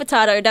Nelly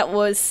Furtado. That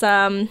was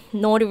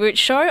Naughty Rich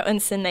Show on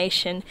Sin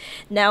Nation.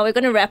 Now we're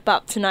going to wrap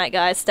up tonight,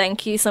 guys.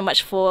 Thank you so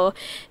much for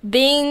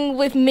being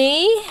with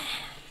me.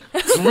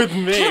 With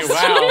me,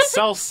 wow,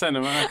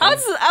 self-centered. Okay. I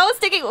was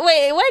thinking,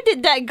 wait, where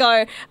did that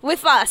go?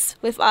 With us.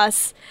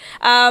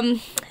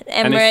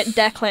 Emirates,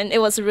 Declan, it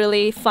was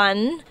really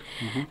fun.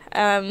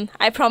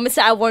 I promise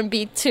that I won't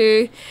be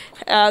too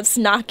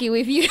snarky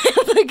with you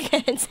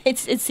again. It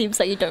seems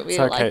like you don't really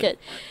okay. like it.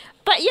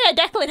 But yeah,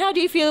 Declan, how do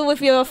you feel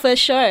with your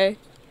first show?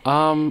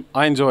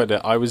 I enjoyed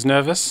it. I was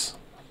nervous.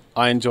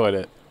 I enjoyed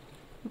it.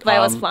 But it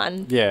was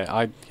fun.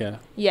 Yeah.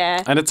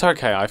 Yeah. And it's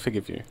okay. I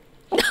forgive you.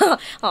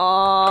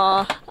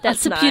 Aww,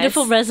 that's a nice.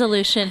 beautiful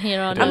resolution here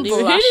on I'm Naughty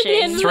Rude.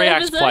 blushing.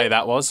 3-act play,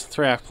 that was.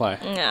 3-act play.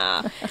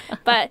 Yeah.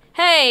 But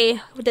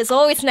hey, there's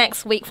always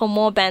next week for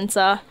more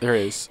banter. There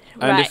is.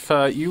 And Right. if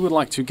you would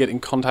like to get in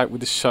contact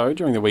with the show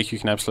during the week, you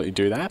can absolutely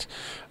do that.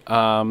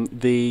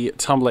 The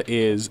Tumblr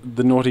is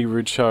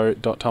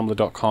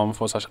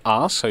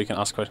thenaughtyrudeshow.tumblr.com/ask, so you can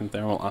ask questions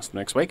there and we'll ask them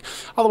next week.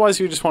 Otherwise,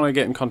 if you just want to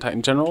get in contact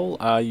in general,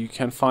 you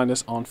can find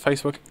us on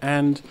Facebook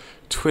and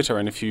Twitter.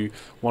 And if you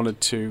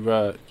wanted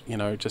to,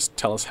 just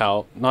tell us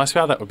how nice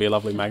we are, that would be a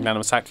lovely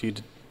magnanimous act for you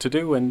to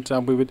do, and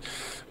we would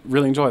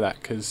really enjoy that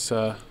because,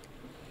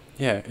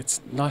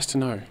 it's nice to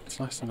know. It's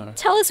nice to know.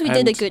 Tell us we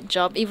did a And- good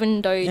job,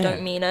 even though you Yeah.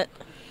 don't mean it.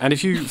 And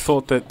if you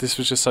thought that this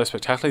was just so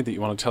spectacular that you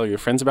want to tell your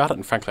friends about it,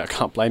 and frankly, I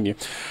can't blame you,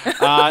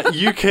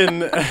 you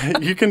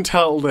can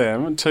tell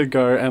them to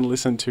go and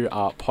listen to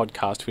our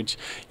podcast, which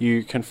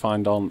you can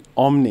find on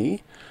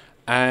Omni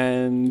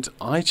and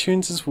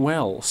iTunes as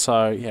well.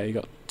 So yeah, you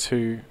got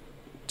two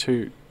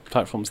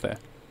platforms there.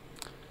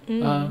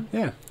 Yeah.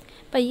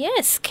 But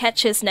yes,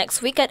 catch us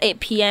next week at 8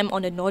 p.m.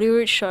 on the Naughty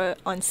Rude Show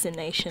on Sin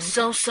Nation.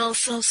 So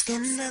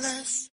scandalous.